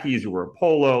khakis, you wear a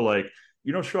polo, like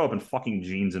you don't show up in fucking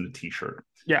jeans and a t-shirt.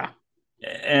 Yeah.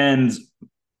 And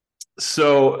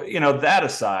so, that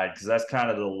aside, because that's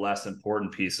kind of the less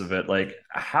important piece of it, like,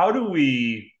 how do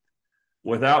we,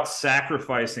 without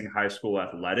sacrificing high school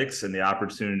athletics and the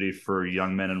opportunity for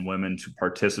young men and women to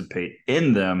participate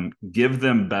in them, give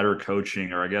them better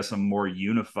coaching, or I guess a more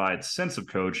unified sense of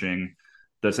coaching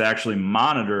that's actually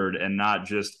monitored and not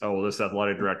just, oh, well, this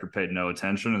athletic director paid no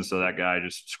attention. And so that guy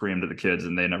just screamed at the kids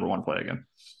and they never want to play again.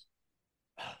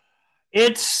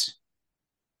 it's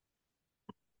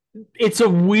it's a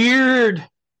weird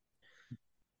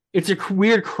it's a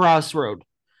weird crossroad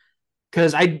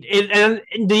because to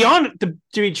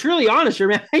be truly honest here,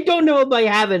 man, I don't know if I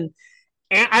have an.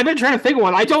 I've been trying to figure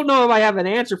one. I don't know if I have an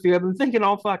answer for you. I've been thinking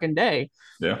all fucking day,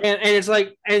 Yeah. and it's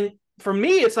like, and for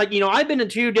me, it's like I've been in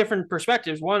two different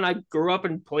perspectives. One, I grew up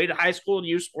and played high school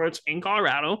youth sports in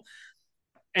Colorado,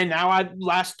 and now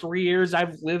last 3 years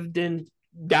I've lived in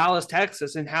Dallas,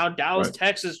 Texas, and how Dallas, Right.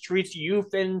 Texas treats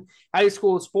youth in high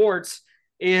school sports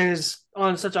is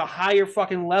on such a higher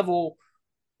fucking level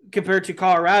compared to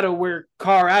Colorado, where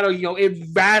Colorado, it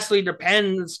vastly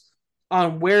depends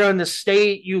on where in the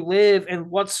state you live and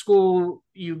what school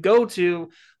you go to.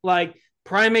 Like,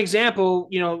 prime example,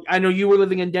 I know you were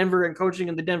living in Denver and coaching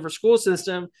in the Denver school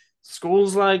system.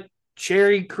 Schools like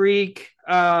Cherry Creek,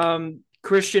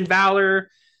 Christian Valor,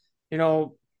 you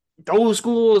know, those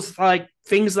schools, like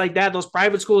things like that, those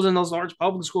private schools and those large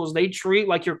public schools, they treat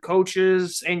like your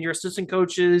coaches and your assistant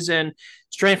coaches and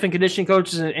strength and conditioning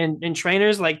coaches and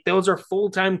trainers like those are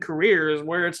full-time careers,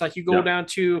 where it's like Yeah. you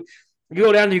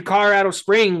go down to Colorado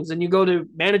Springs and you go to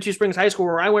Manitou Springs High School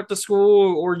where I went to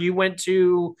school, or you went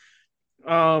to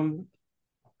um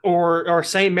or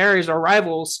St. Mary's, our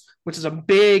rivals, which is a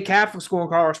big Catholic school in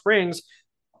Colorado Springs.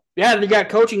 Yeah, they got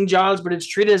coaching jobs, but it's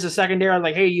treated as a secondary.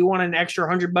 Like, hey, you want an extra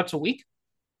 $100 a week?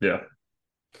 Yeah.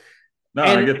 No,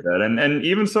 I And get that. And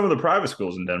even some of the private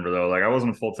schools in Denver, though, like I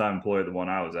wasn't a full-time employee, the one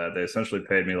I was at, they essentially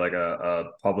paid me like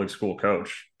a public school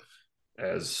coach.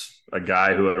 As a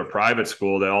guy who had a private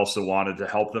school, they also wanted to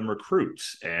help them recruit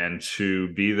and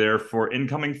to be there for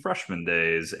incoming freshman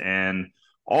days and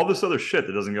all this other shit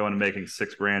that doesn't go into making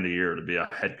 $6,000 a year to be a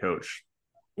head coach.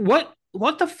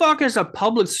 what the fuck is a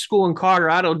public school in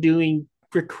Colorado doing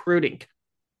recruiting?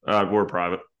 We're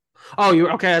private. Oh, you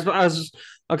okay?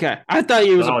 Okay. I thought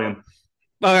you was all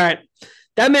right.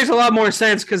 That makes a lot more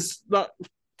sense because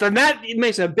then that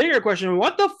makes a bigger question.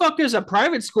 What the fuck is a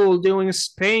private school doing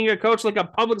paying a coach like a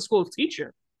public school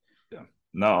teacher? Yeah.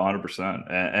 No,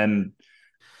 100%. And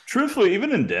truthfully,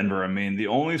 even in Denver, I mean, the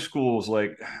only schools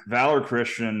like Valor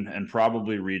Christian and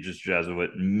probably Regis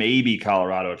Jesuit, maybe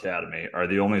Colorado Academy, are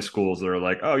the only schools that are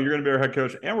like, oh, you're going to be our head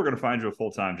coach and we're going to find you a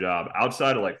full-time job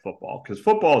outside of like football, because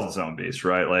football is its own beast,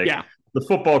 right? Like, yeah. The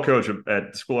football coach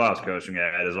at school I was coaching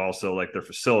at is also like their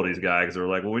facilities guy, because they're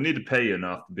like, well, we need to pay you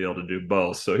enough to be able to do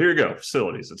both. So here you go,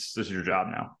 facilities. This is your job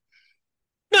now.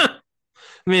 I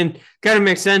mean, kind of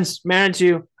makes sense.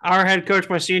 Manitou, our head coach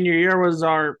my senior year, was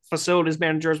our facilities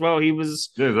manager as well. He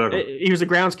was exactly. He was a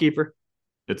groundskeeper.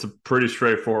 It's a pretty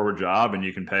straightforward job, and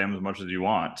you can pay him as much as you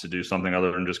want to do something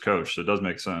other than just coach. So it does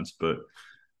make sense. But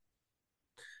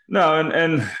no,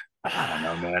 and I don't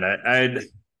know, man.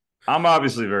 I'm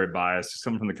obviously very biased.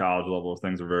 Coming from the college level,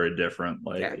 things are very different.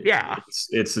 Like, yeah,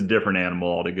 it's a different animal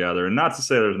altogether. And not to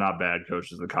say there's not bad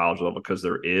coaches at the college level, because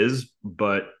there is,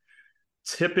 but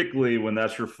typically when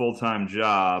that's your full-time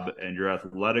job and your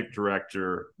athletic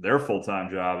director, their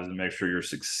full-time job is to make sure you're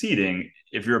succeeding.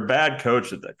 If you're a bad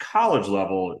coach at the college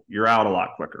level, you're out a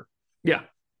lot quicker. Yeah.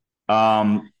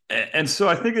 And so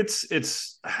I think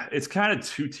it's kind of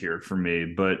two-tiered for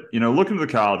me. But looking at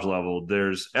the college level,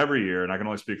 there's every year, and I can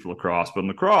only speak for lacrosse, but in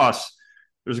lacrosse,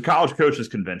 there's a college coaches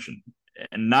convention,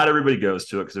 and not everybody goes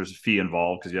to it because there's a fee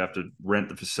involved, because you have to rent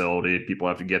the facility, people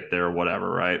have to get there,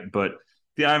 whatever, right? But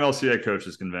the IMLCA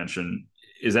coaches convention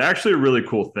is actually a really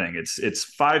cool thing.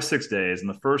 It's 5-6 days, and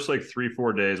the first like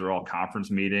 3-4 days are all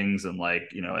conference meetings and like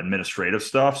administrative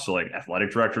stuff. So like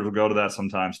athletic directors will go to that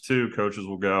sometimes too. Coaches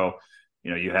will go.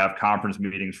 You have conference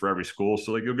meetings for every school,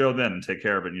 so like you'll go then and take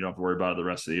care of it, and you don't have to worry about it the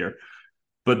rest of the year.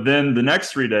 But then the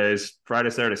next 3 days,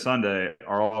 Friday, Saturday, Sunday,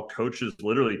 are all coaches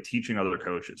literally teaching other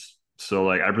coaches. So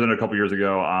like I presented a couple years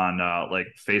ago on like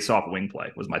face-off wing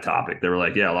play was my topic. They were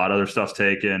like, yeah, a lot of other stuff's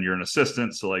taken. You're an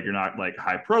assistant, so like you're not like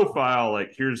high profile.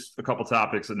 Like here's a couple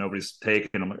topics that nobody's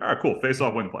taken. I'm like, all right, cool,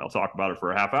 face-off wing play. I'll talk about it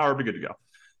for a half hour. Be good to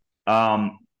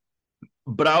go.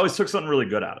 But I always took something really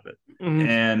good out of it. Mm-hmm.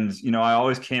 And, I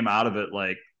always came out of it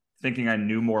like thinking I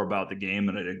knew more about the game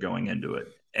than I did going into it.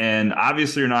 And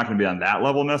obviously you're not going to be on that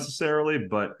level necessarily,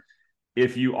 but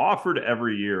if you offered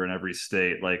every year in every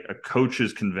state, like a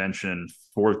coaches convention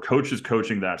for coaches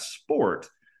coaching that sport,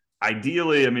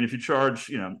 ideally, I mean, if you charge,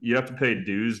 you have to pay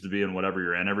dues to be in whatever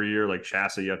you're in every year, like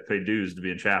CHSAA, you have to pay dues to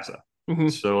be in CHSAA. Mm-hmm.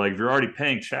 So like if you're already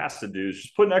paying CHSAA dues,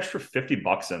 just put an extra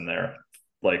 $50 in there,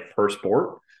 like per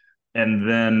sport. And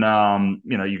then,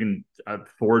 you can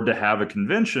afford to have a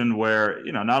convention where,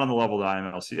 not on the level of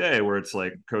the IMLCA, where it's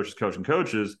like coaches coaching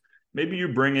coaches. maybe you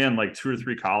bring in like 2 or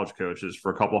 3 college coaches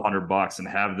for a couple $100 and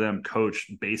have them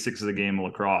coach basics of the game of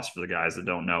lacrosse for the guys that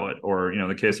don't know it, or in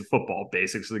the case of football,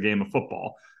 basics of the game of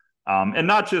football. And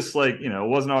not just like, it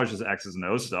wasn't always just X's and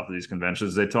O's stuff at these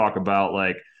conventions. They talk about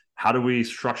like, how do we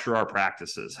structure our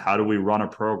practices? How do we run a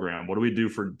program? What do we do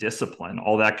for discipline?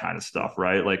 All that kind of stuff,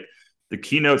 right? Like the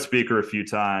keynote speaker a few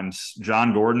times,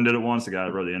 John Gordon did it once, the guy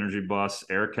that rode the energy bus,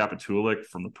 Eric Kapitulik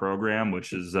from the program,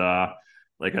 which is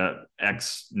like a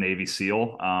ex-Navy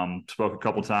SEAL, spoke a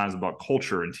couple times about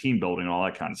culture and team building and all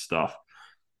that kind of stuff.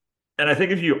 And I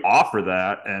think if you offer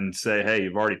that and say, hey,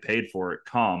 you've already paid for it,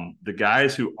 come, the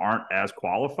guys who aren't as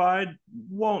qualified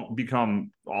won't become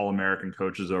all-American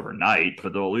coaches overnight,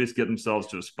 but they'll at least get themselves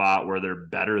to a spot where they're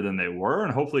better than they were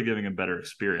and hopefully giving a better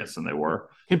experience than they were.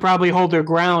 Can probably hold their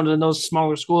ground, and those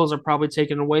smaller schools are probably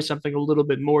taking away something a little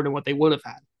bit more than what they would have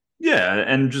had. Yeah,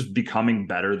 and just becoming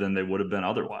better than they would have been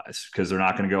otherwise because they're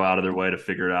not going to go out of their way to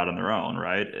figure it out on their own,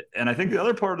 right? And I think the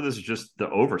other part of this is just the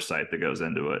oversight that goes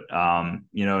into it.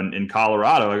 In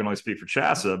Colorado, I can only speak for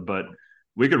Chassa, but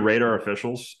we could rate our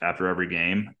officials after every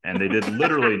game, and they did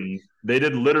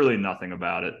literally nothing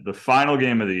about it. The final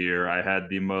game of the year, I had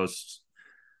the most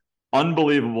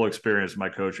unbelievable experience in my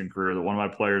coaching career that one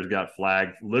of my players got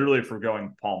flagged literally for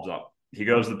going palms up. He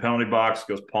goes to the penalty box,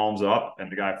 goes palms up, and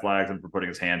the guy flags him for putting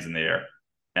his hands in the air.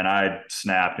 And I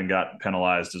snapped and got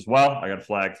penalized as well. I got a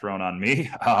flag thrown on me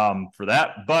for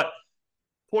that. But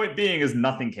point being is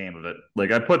nothing came of it.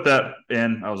 Like I put that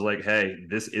in. I was like, hey,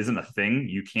 this isn't a thing.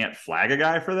 You can't flag a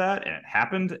guy for that. And it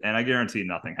happened. And I guarantee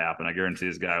nothing happened. I guarantee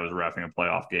this guy was reffing a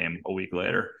playoff game a week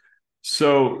later.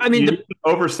 So I mean, the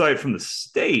oversight from the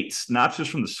states, not just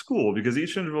from the school, because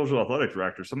each individual athletic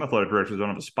director, some athletic directors don't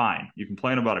have a spine. You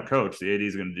complain about a coach, the AD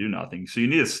is going to do nothing. So you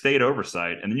need a state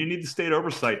oversight, and then you need the state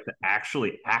oversight to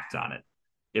actually act on it.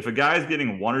 If a guy's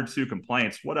getting 1 or 2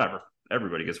 complaints, whatever,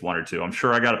 everybody gets 1 or 2. I'm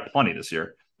sure I got plenty this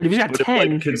year. But if you got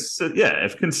 10,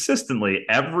 if consistently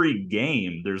every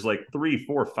game there's like 3,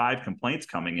 4, 5 complaints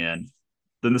coming in,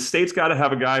 then the state's got to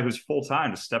have a guy who's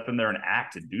full-time to step in there and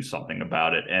act and do something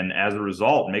about it. And as a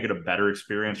result, make it a better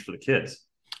experience for the kids.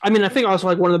 I mean, I think also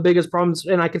like one of the biggest problems,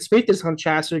 and I can speak this on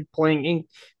Chassa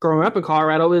growing up in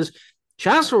Colorado, is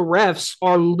Chassa refs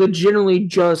are legitimately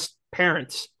just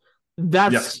parents.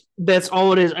 That's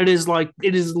all it is.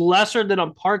 It is lesser than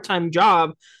a part-time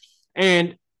job.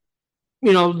 And,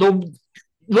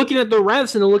 looking at the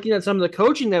refs and looking at some of the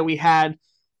coaching that we had,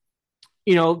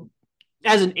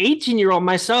 as an 18-year-old,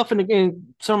 myself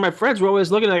and some of my friends were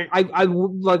always looking at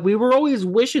we were always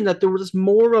wishing that there was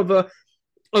more of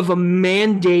a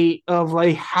mandate of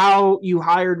like how you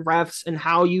hired refs and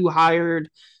how you hired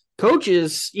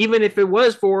coaches, even if it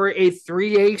was for a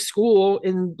 3A school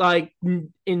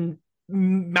in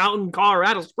mountain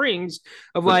Colorado Springs.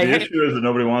 The issue is that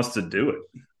nobody wants to do it.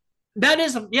 That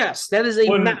is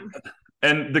a.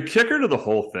 And the kicker to the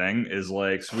whole thing is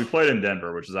like, so we played in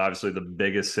Denver, which is obviously the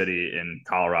biggest city in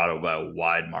Colorado by a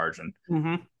wide margin.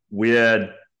 Mm-hmm. We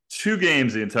had 2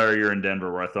 games the entire year in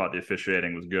Denver where I thought the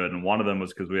officiating was good. And one of them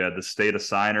was because we had the state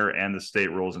assigner and the state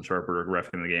rules interpreter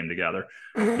reffing the game together.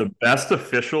 The best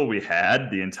official we had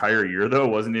the entire year, though,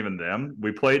 wasn't even them.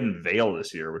 We played in Vail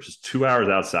this year, which is 2 hours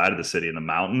outside of the city in the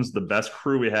mountains. The best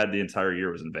crew we had the entire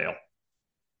year was in Vail.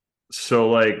 So,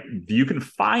 like, you can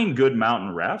find good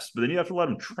mountain refs, but then you have to let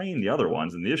them train the other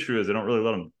ones. And the issue is they don't really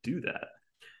let them do that.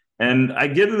 And I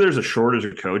get that there's a shortage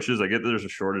of coaches. I get that there's a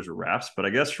shortage of refs. But I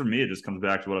guess for me, it just comes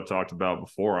back to what I've talked about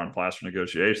before on classroom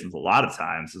negotiations a lot of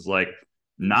times is like,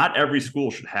 not every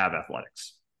school should have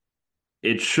athletics.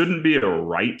 It shouldn't be a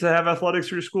right to have athletics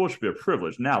for your school. It should be a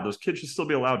privilege. Now, those kids should still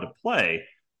be allowed to play.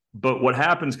 But what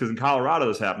happens, because in Colorado,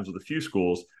 this happens with a few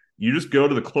schools, you just go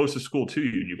to the closest school to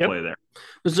you and you play there. I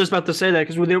was just about to say that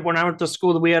because when I went to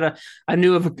school, we had I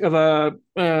knew of a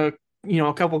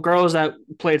couple of girls that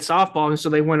played softball, and so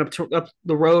they went up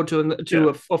the road to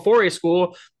a 4A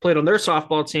school, played on their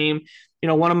softball team.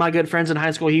 One of my good friends in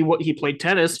high school, he played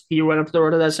tennis. He went up the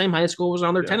road to that same high school, was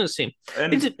on their tennis team.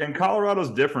 And Colorado's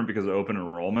different because of open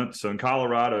enrollment. So in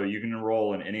Colorado, you can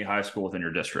enroll in any high school within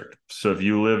your district. So if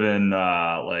you live in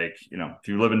if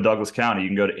you live in Douglas County, you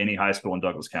can go to any high school in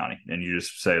Douglas County, and you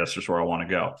just say that's just where I want to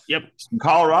go. Yep. So in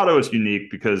Colorado, it's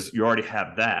unique because you already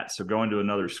have that. So going to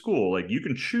another school, like you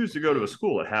can choose to go to a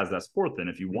school that has that sport then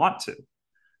if you want to.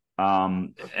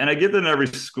 And I get that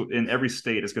in every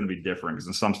state it's going to be different because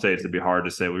in some states it'd be hard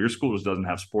to say, well, your school just doesn't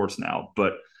have sports now.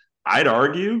 But I'd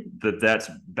argue that that's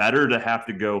better to have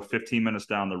to go 15 minutes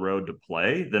down the road to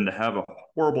play than to have a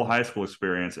horrible high school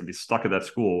experience and be stuck at that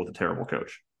school with a terrible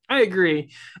coach. I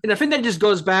agree. And I think that just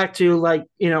goes back to what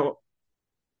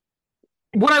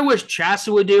I wish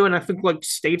Chassa would do. And I think like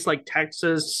states like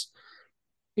Texas,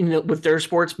 with their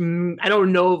sports. I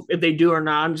don't know if they do or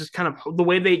not. I'm just kind of the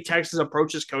way they Texas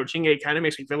approaches coaching. It kind of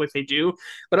makes me feel like they do.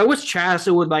 But I wish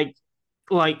Chassa would like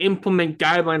implement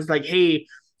guidelines like, hey,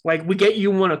 like we get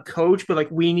you want to coach, but like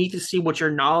we need to see what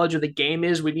your knowledge of the game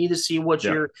is. We need to see what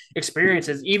Yeah. your experience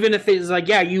is. Even if it's like,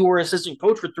 yeah, you were assistant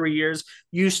coach for 3 years,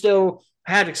 you still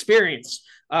had experience.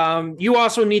 You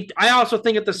also need. I also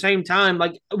think at the same time,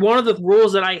 like one of the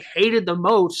rules that I hated the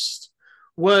most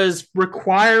was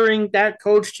requiring that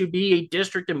coach to be a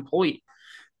district employee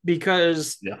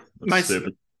because Yeah. That's my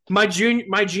stupid. my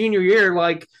junior year,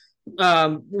 like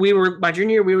we were my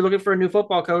junior year, we were looking for a new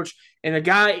football coach, and a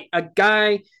guy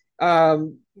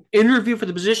interviewed for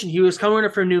the position. He was coming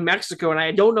up from New Mexico, and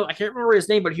I can't remember his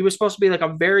name, but he was supposed to be like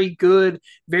a very good,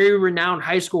 very renowned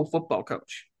high school football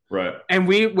coach. Right. And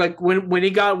we like when he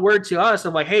got word to us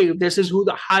of like, hey, this is who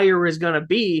the hire is gonna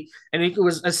be, and it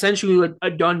was essentially a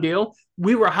done deal.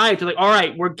 We were hyped to like, all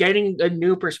right, we're getting a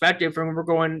new perspective from we're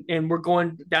going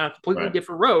down a completely Right.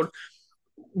 different road.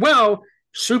 Well,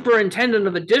 superintendent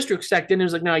of the district stepped in and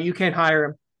was like, no, you can't hire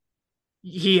him.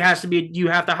 He has to be. You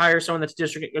have to hire someone that's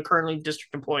currently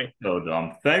district employee. So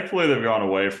dumb. Thankfully, they've gone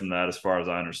away from that, as far as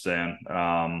I understand.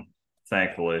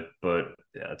 Thankfully, but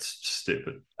yeah, it's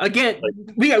stupid. Again,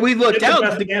 Like, we looked get the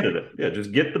out. best candidate. Yeah,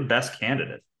 just get the best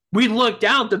candidate. We looked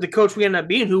out that the coach we ended up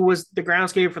being, who was the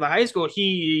groundskeeper for the high school,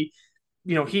 he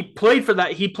played for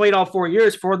that. He played all 4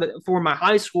 years for my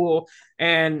high school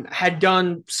and had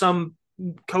done some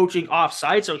coaching off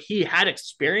site, so he had Yeah.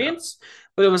 experience.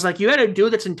 But it was like you had a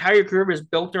dude that's entire career was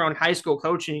built around high school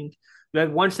coaching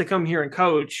that wants to come here and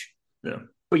coach, Yeah.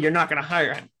 but you're not going to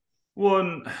hire him.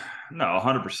 Well, no,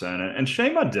 100%. And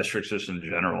shame on districts just in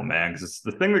general, man, because it's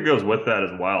the thing that goes with that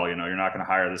as well. You know, you're not going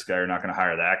to hire this guy, you're not going to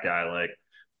hire that guy. Like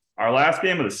our last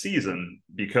game of the season,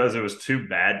 because it was two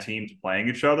bad teams playing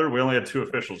each other, we only had two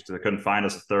officials because they couldn't find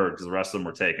us a third because the rest of them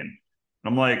were taken.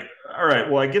 And I'm like, all right,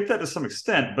 well, I get that to some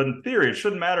extent, but in theory, it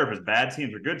shouldn't matter if it's bad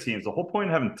teams or good teams. The whole point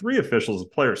of having three officials is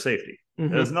player safety.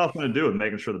 It has nothing to do with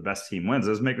making sure the best team wins.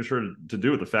 It has making sure to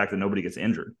do with the fact that nobody gets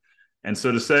injured. And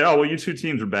so to say, oh, well, you two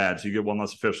teams are bad, so you get one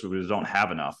less official because we don't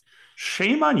have enough.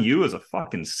 Shame on you as a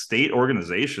fucking state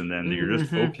organization, then, that you're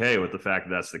just okay with the fact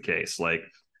that that's the case. Like,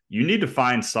 you need to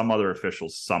find some other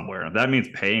officials somewhere. If that means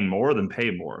paying more, then pay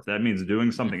more. If that means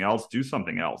doing something else, do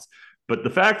something else. But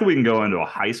the fact that we can go into a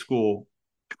high school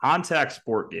contact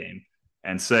sport game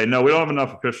and say, no, we don't have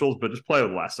enough officials, but just play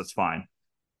with less, that's fine,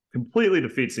 completely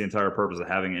defeats the entire purpose of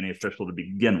having any official to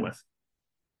begin with.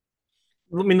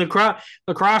 I mean,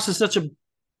 lacrosse is such a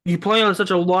you play on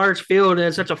such a large field and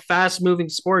it's such a fast moving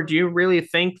sport. Do you really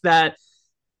think that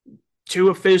two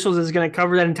officials is going to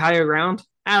cover that entire ground?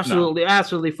 No, Absolutely,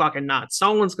 absolutely fucking not.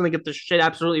 Someone's going to get the shit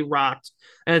absolutely rocked,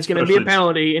 and it's going to be a especially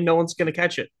penalty, and no one's going to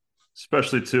catch it.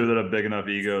 especially two that have big enough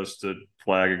egos to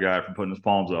flag a guy for putting his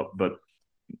palms up, but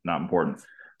not important.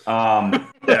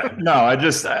 Yeah, no, I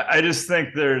just think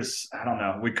I don't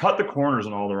know. We cut the corners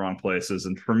in all the wrong places.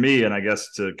 And for me, and I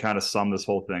guess to kind of sum this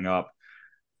whole thing up,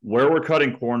 where we're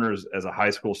cutting corners as a high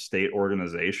school state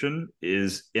organization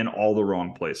is in all the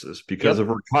wrong places. Because Yep. if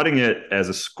we're cutting it as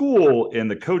a school in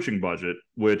the coaching budget,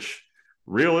 which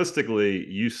realistically,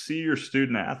 you see your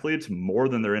student athletes more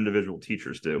than their individual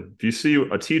teachers do. If you see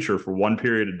a teacher for one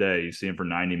period a day, you see him for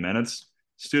 90 minutes.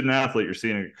 Student athlete, you're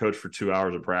seeing a coach for 2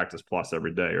 hours of practice plus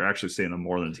every day. You're actually seeing them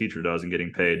more than a teacher does and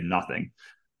getting paid nothing.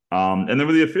 And then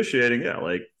with the officiating, yeah,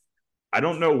 like I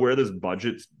don't know where this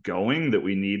budget's going that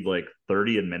we need like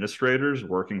 30 administrators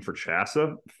working for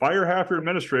Chassa. Fire half your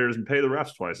administrators and pay the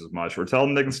refs twice as much. Or tell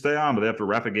them they can stay on, but they have to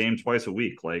ref a game twice a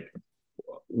week. Like,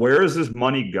 where is this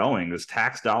money going, this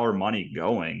tax dollar money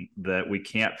going, that we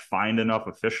can't find enough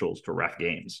officials to ref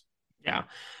games? Yeah.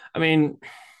 I mean,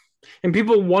 and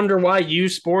people wonder why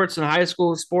youth sports and high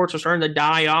school sports are starting to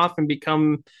die off and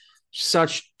become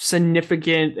such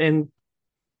significant and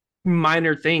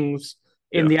minor things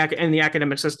in Yeah. the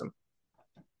academic system.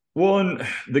 Well, and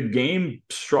the game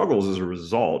struggles as a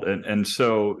result. And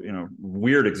so,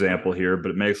 weird example here,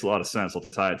 but it makes a lot of sense. I'll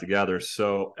tie it together.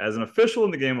 So, as an official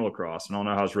in the game of lacrosse, and I don't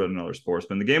know how it's written in other sports,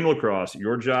 but in the game of lacrosse,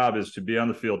 your job is to be on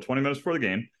the field 20 minutes before the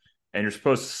game, and you're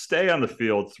supposed to stay on the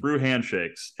field through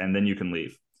handshakes, and then you can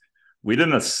leave. We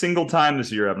didn't a single time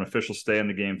this year have an official stay in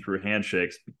the game through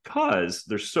handshakes because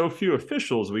there's so few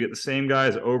officials. We get the same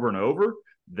guys over and over.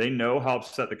 They know how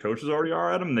upset the coaches already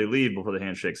are at them, and they leave before the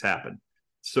handshakes happen.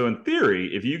 So in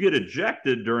theory, if you get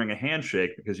ejected during a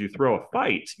handshake because you throw a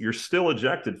fight, you're still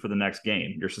ejected for the next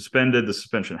game. You're suspended. The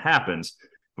suspension happens.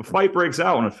 If a fight breaks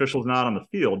out when an official's not on the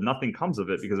field, nothing comes of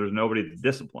it because there's nobody to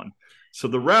discipline. So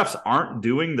the refs aren't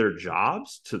doing their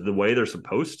jobs to the way they're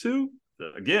supposed to,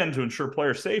 again, to ensure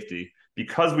player safety,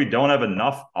 because we don't have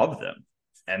enough of them.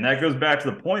 And that goes back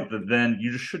to the point that then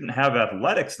you just shouldn't have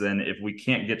athletics then if we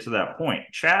can't get to that point.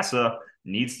 CHSAA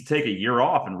needs to take a year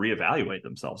off and reevaluate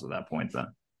themselves at that point then.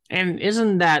 And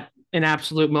isn't that an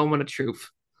absolute moment of truth?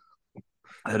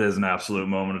 That is an absolute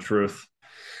moment of truth.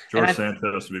 George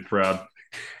Santos would be proud.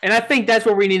 And I think that's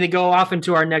where we need to go off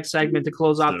into our next segment to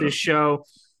close out this show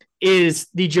is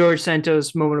the George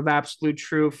Santos moment of absolute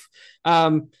truth.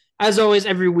 As always,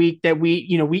 every week that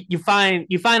you find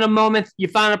a moment, you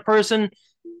find a person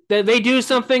that they do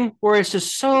something where it's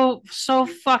just so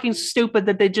fucking stupid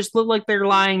that they just look like they're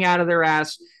lying out of their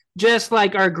ass, just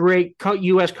like our great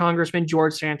U.S. Congressman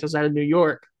George Santos out of New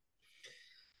York.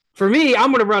 For me,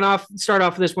 I'm going to start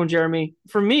off with this one, Jeremy.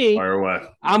 For me,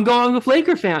 I'm going with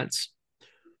Laker fans.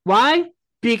 Why?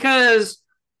 Because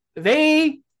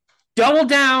they double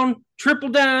down, triple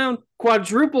down,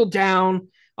 quadruple down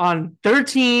on their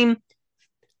team,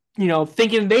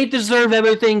 thinking they deserve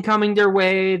everything coming their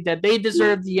way, that they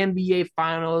deserve the NBA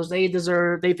finals. They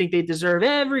think they deserve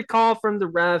every call from the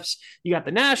refs. You got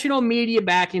the national media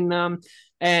backing them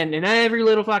and in every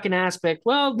little fucking aspect.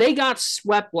 Well, they got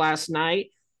swept last night.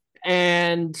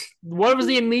 And what was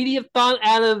the immediate thought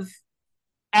out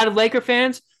of Laker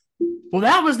fans? Well,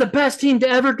 that was the best team to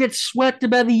ever get swept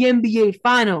by the NBA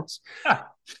finals.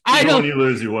 When you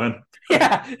lose, you win.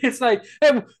 Yeah, it's like,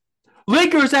 hey,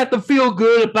 Lakers have to feel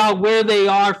good about where they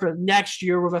are for next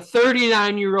year with a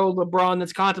 39-year-old LeBron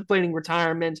that's contemplating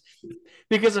retirement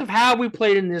because of how we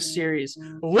played in this series.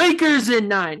 Lakers in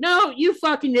 9. No, you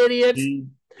fucking idiots.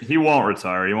 He won't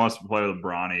retire. He wants to play with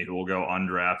Bronny, who will go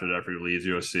undrafted after he leaves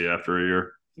USC after a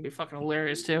year. It'd be fucking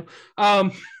hilarious, too.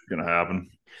 It's going to happen.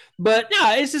 But,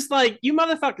 no, it's just like, you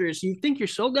motherfuckers, you think you're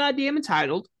so goddamn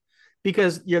entitled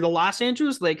because you're the Los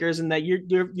Angeles Lakers and that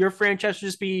your franchise should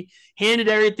just be handed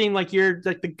everything like you're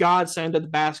like the godsend of the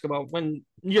basketball when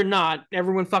you're not.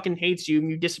 Everyone fucking hates you and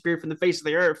you disappear from the face of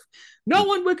the earth. No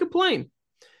one would complain.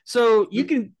 So you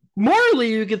can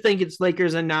think it's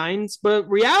Lakers and 9s, but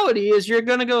reality is you're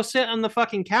going to go sit on the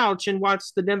fucking couch and watch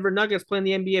the Denver Nuggets play in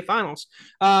the NBA finals.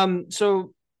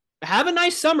 So have a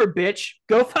nice summer, bitch.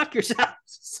 Go fuck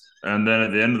yourselves. And then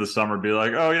at the end of the summer, be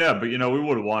like, oh, yeah, but, we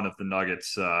would have won if the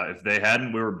Nuggets, if they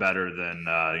hadn't, we were better than,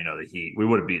 the Heat. We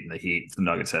would have beaten the Heat if the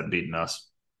Nuggets hadn't beaten us.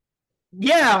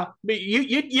 Yeah, but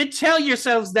you tell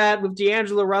yourselves that with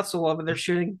D'Angelo Russell over there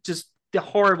shooting just the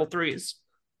horrible threes.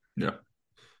 Yeah.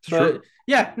 But,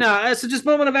 yeah, no, so just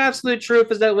moment of absolute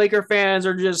truth is that Laker fans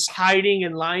are just hiding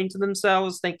and lying to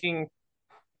themselves, thinking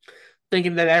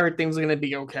that everything's going to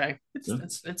be okay.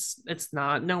 It's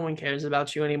not. No one cares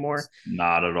about you anymore.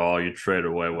 Not at all. You trade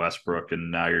away Westbrook,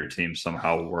 and now your team's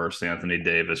somehow worse. Anthony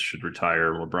Davis should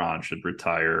retire. LeBron should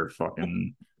retire.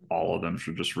 Fucking all of them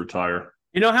should just retire.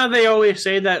 You know how they always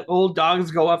say that old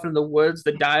dogs go off in the woods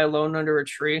that die alone under a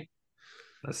tree?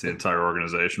 That's the entire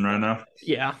organization right now?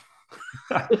 Yeah.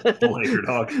 The Laker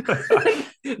dog.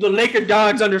 The Laker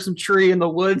dog's under some tree in the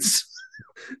woods.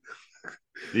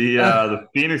 The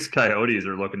Phoenix Coyotes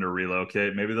are looking to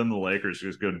relocate. Maybe them the Lakers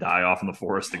just go die off in the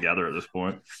forest together at this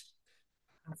point.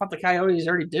 I thought the Coyotes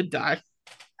already did die.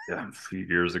 Yeah, a few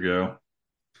years ago.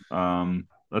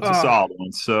 That's a solid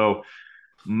one. So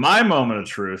my moment of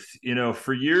truth,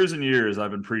 for years and years,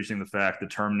 I've been preaching the fact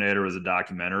that Terminator was a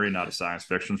documentary, not a science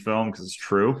fiction film, because it's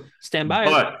true. Stand by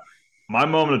But my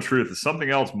moment of truth is something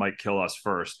else might kill us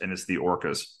first, and it's the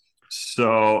orcas.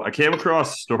 So I came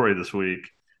across a story this week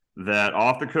that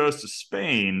off the coast of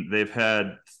Spain, they've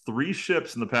had 3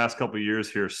 ships in the past couple of years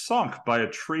here sunk by a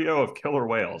trio of killer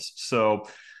whales. So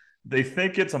they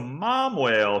think it's a mom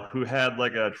whale who had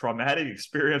like a traumatic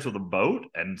experience with a boat.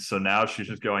 And so now she's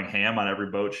just going ham on every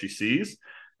boat she sees.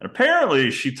 And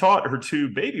apparently she taught her 2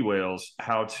 baby whales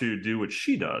how to do what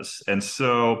she does. And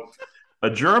so a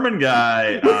German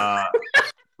guy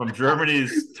from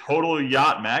Germany's Total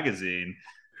Yacht magazine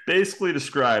basically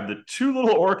described that 2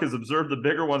 little orcas observed the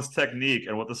bigger one's technique,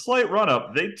 and with a slight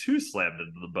run-up, they too slammed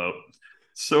into the boat.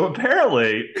 So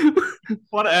apparently, I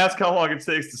want to ask how long it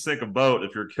takes to sink a boat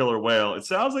if you're a killer whale. It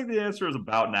sounds like the answer is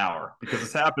about an hour, because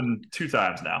it's happened 2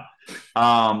 times now.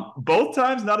 Both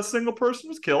times, not a single person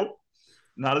was killed.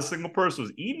 Not a single person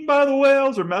was eaten by the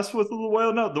whales or messed with the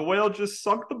whale. No, the whale just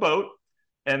sunk the boat,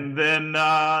 and then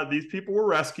these people were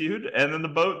rescued, and then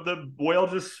the whale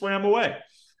just swam away.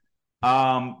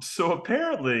 So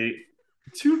apparently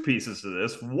 2 pieces to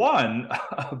this. One,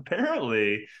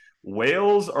 apparently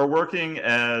whales are working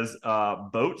as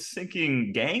boat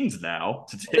sinking gangs now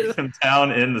to take them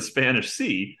down in the Spanish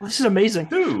Sea. This is amazing.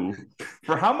 2,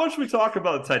 for how much we talk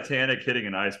about the Titanic hitting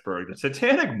an iceberg, the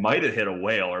Titanic might have hit a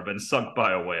whale or been sunk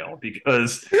by a whale,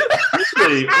 because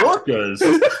usually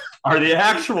orcas are the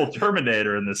actual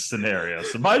Terminator in this scenario.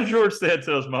 So my George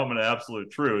Santos moment of absolute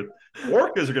truth,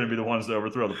 orcas are going to be the ones to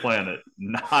overthrow the planet,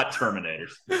 not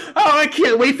Terminators. Oh, I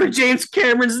can't wait for James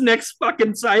Cameron's next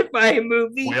fucking sci-fi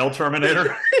movie. Whale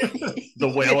Terminator? The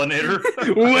Whaleanator?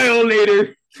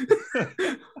 Whaleanator.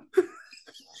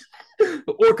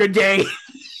 Orca Day.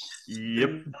 Yep.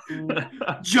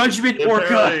 Judgment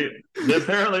Orca. They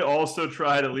apparently also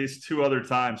tried at least 2 other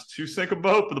times to sink a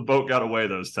boat, but the boat got away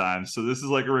those times. So this is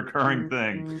like a recurring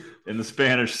thing in the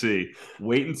Spanish Sea.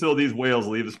 Wait until these whales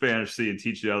leave the Spanish Sea and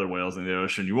teach the other whales in the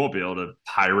ocean. You won't be able to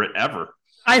pirate ever.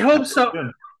 I hope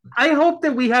so. I hope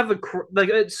that we have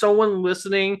someone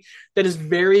listening that is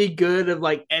very good at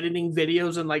like editing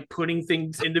videos and like putting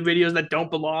things into videos that don't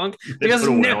belong. Because put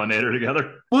a Whaleanator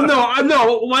together. Well,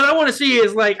 no. What I want to see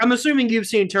is like I'm assuming you've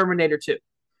seen Terminator 2.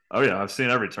 Oh yeah, I've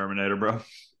seen every Terminator, bro.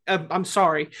 I'm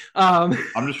sorry. I'm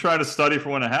just trying to study for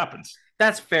when it happens.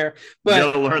 That's fair, but you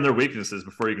got to learn their weaknesses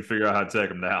before you can figure out how to take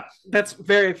them down. That's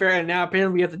very fair. And now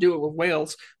apparently we have to do it with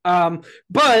whales.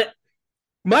 But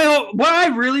what I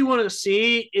really want to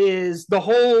see is the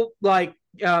whole like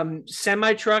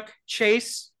semi truck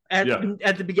chase at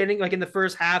the beginning, like in the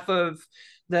first half of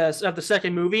the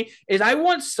second movie. Is I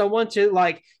want someone to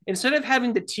like, instead of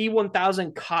having the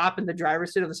T-1000 cop in the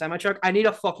driver's seat of the semi truck, I need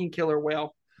a fucking killer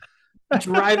whale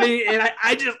driving, and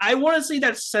I want to see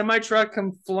that semi truck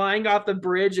come flying off the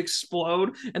bridge,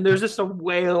 explode, and there's just a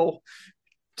whale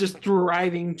just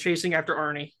driving, chasing after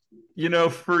Arnie. You know,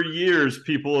 for years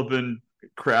people have been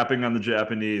crapping on the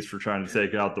Japanese for trying to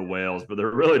take out the whales, but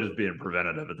they're really just being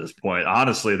preventative at this point.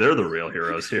 Honestly, they're the real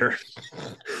heroes here.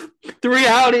 The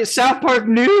reality is South Park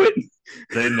knew it.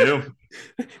 They knew.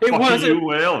 It wasn't you,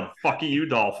 whale, and fuck you,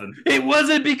 dolphin. It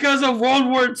wasn't because of World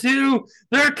War II.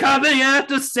 They're coming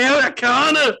after Sarah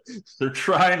Connor. They're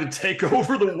trying to take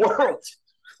over the world.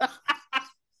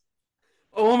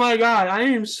 Oh my god, I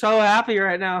am so happy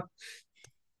right now.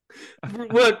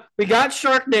 Look, we got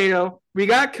Sharknado, we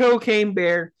got Cocaine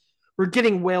Bear, we're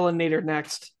getting Whaleanator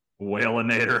next.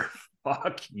 Whaleanator,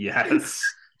 fuck yes.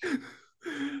 We're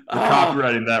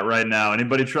copywriting that right now.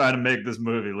 Anybody trying to make this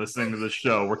movie, listening to the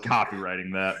show, we're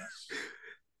copywriting that.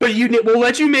 But we'll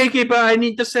let you make it, but I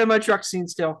need the semi-truck scene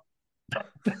still.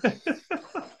 Maybe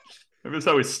that's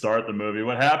how we start the movie.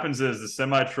 What happens is the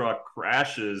semi-truck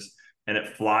crashes and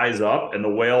it flies up and the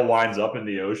whale winds up in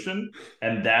the ocean.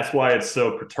 And that's why it's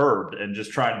so perturbed and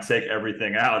just trying to take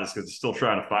everything out, is because it's still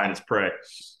trying to find its prey.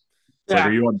 Like,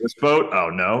 are you on this boat? Oh,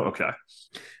 no? Okay.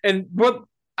 And what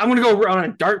I'm going to go on a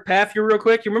dark path here real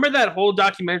quick. You remember that whole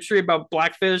documentary about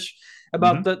Blackfish,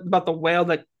 about the whale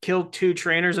that killed 2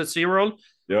 trainers at SeaWorld?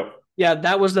 Yep. Yeah,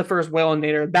 that was the first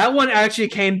Whaleanator. That one actually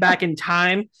came back in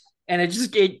time, and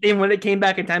when it came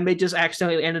back in time, they just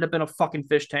accidentally ended up in a fucking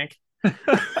fish tank.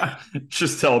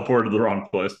 Just teleported to the wrong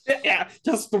place. Yeah,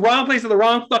 just the wrong place at the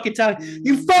wrong fucking time.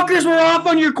 You fuckers were off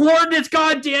on your coordinates,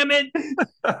 god damn it.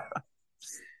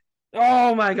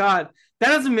 Oh my god.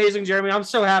 That is amazing, Jeremy. I'm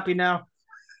so happy now.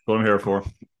 What I'm here for.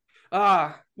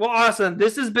 Well, awesome.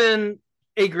 This has been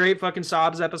a great fucking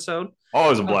Sobs episode.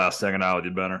 Always a blast hanging out with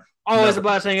you, Benner. Always a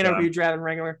blast hanging out with you, Dragon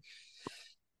Wrangler.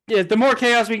 Yeah, the more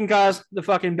chaos we can cause, the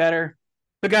fucking better.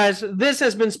 But guys, this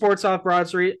has been Sports Off Broad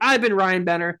Street. I've been Ryan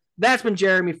Benner. That's been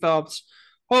Jeremy Phelps.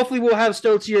 Hopefully we'll have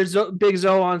Stoczy or Big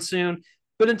Zo on soon.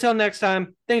 But until next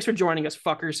time, thanks for joining us,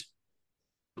 fuckers.